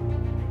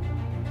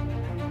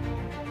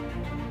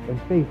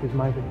 then faith is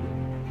my victory.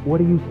 What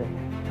do you say?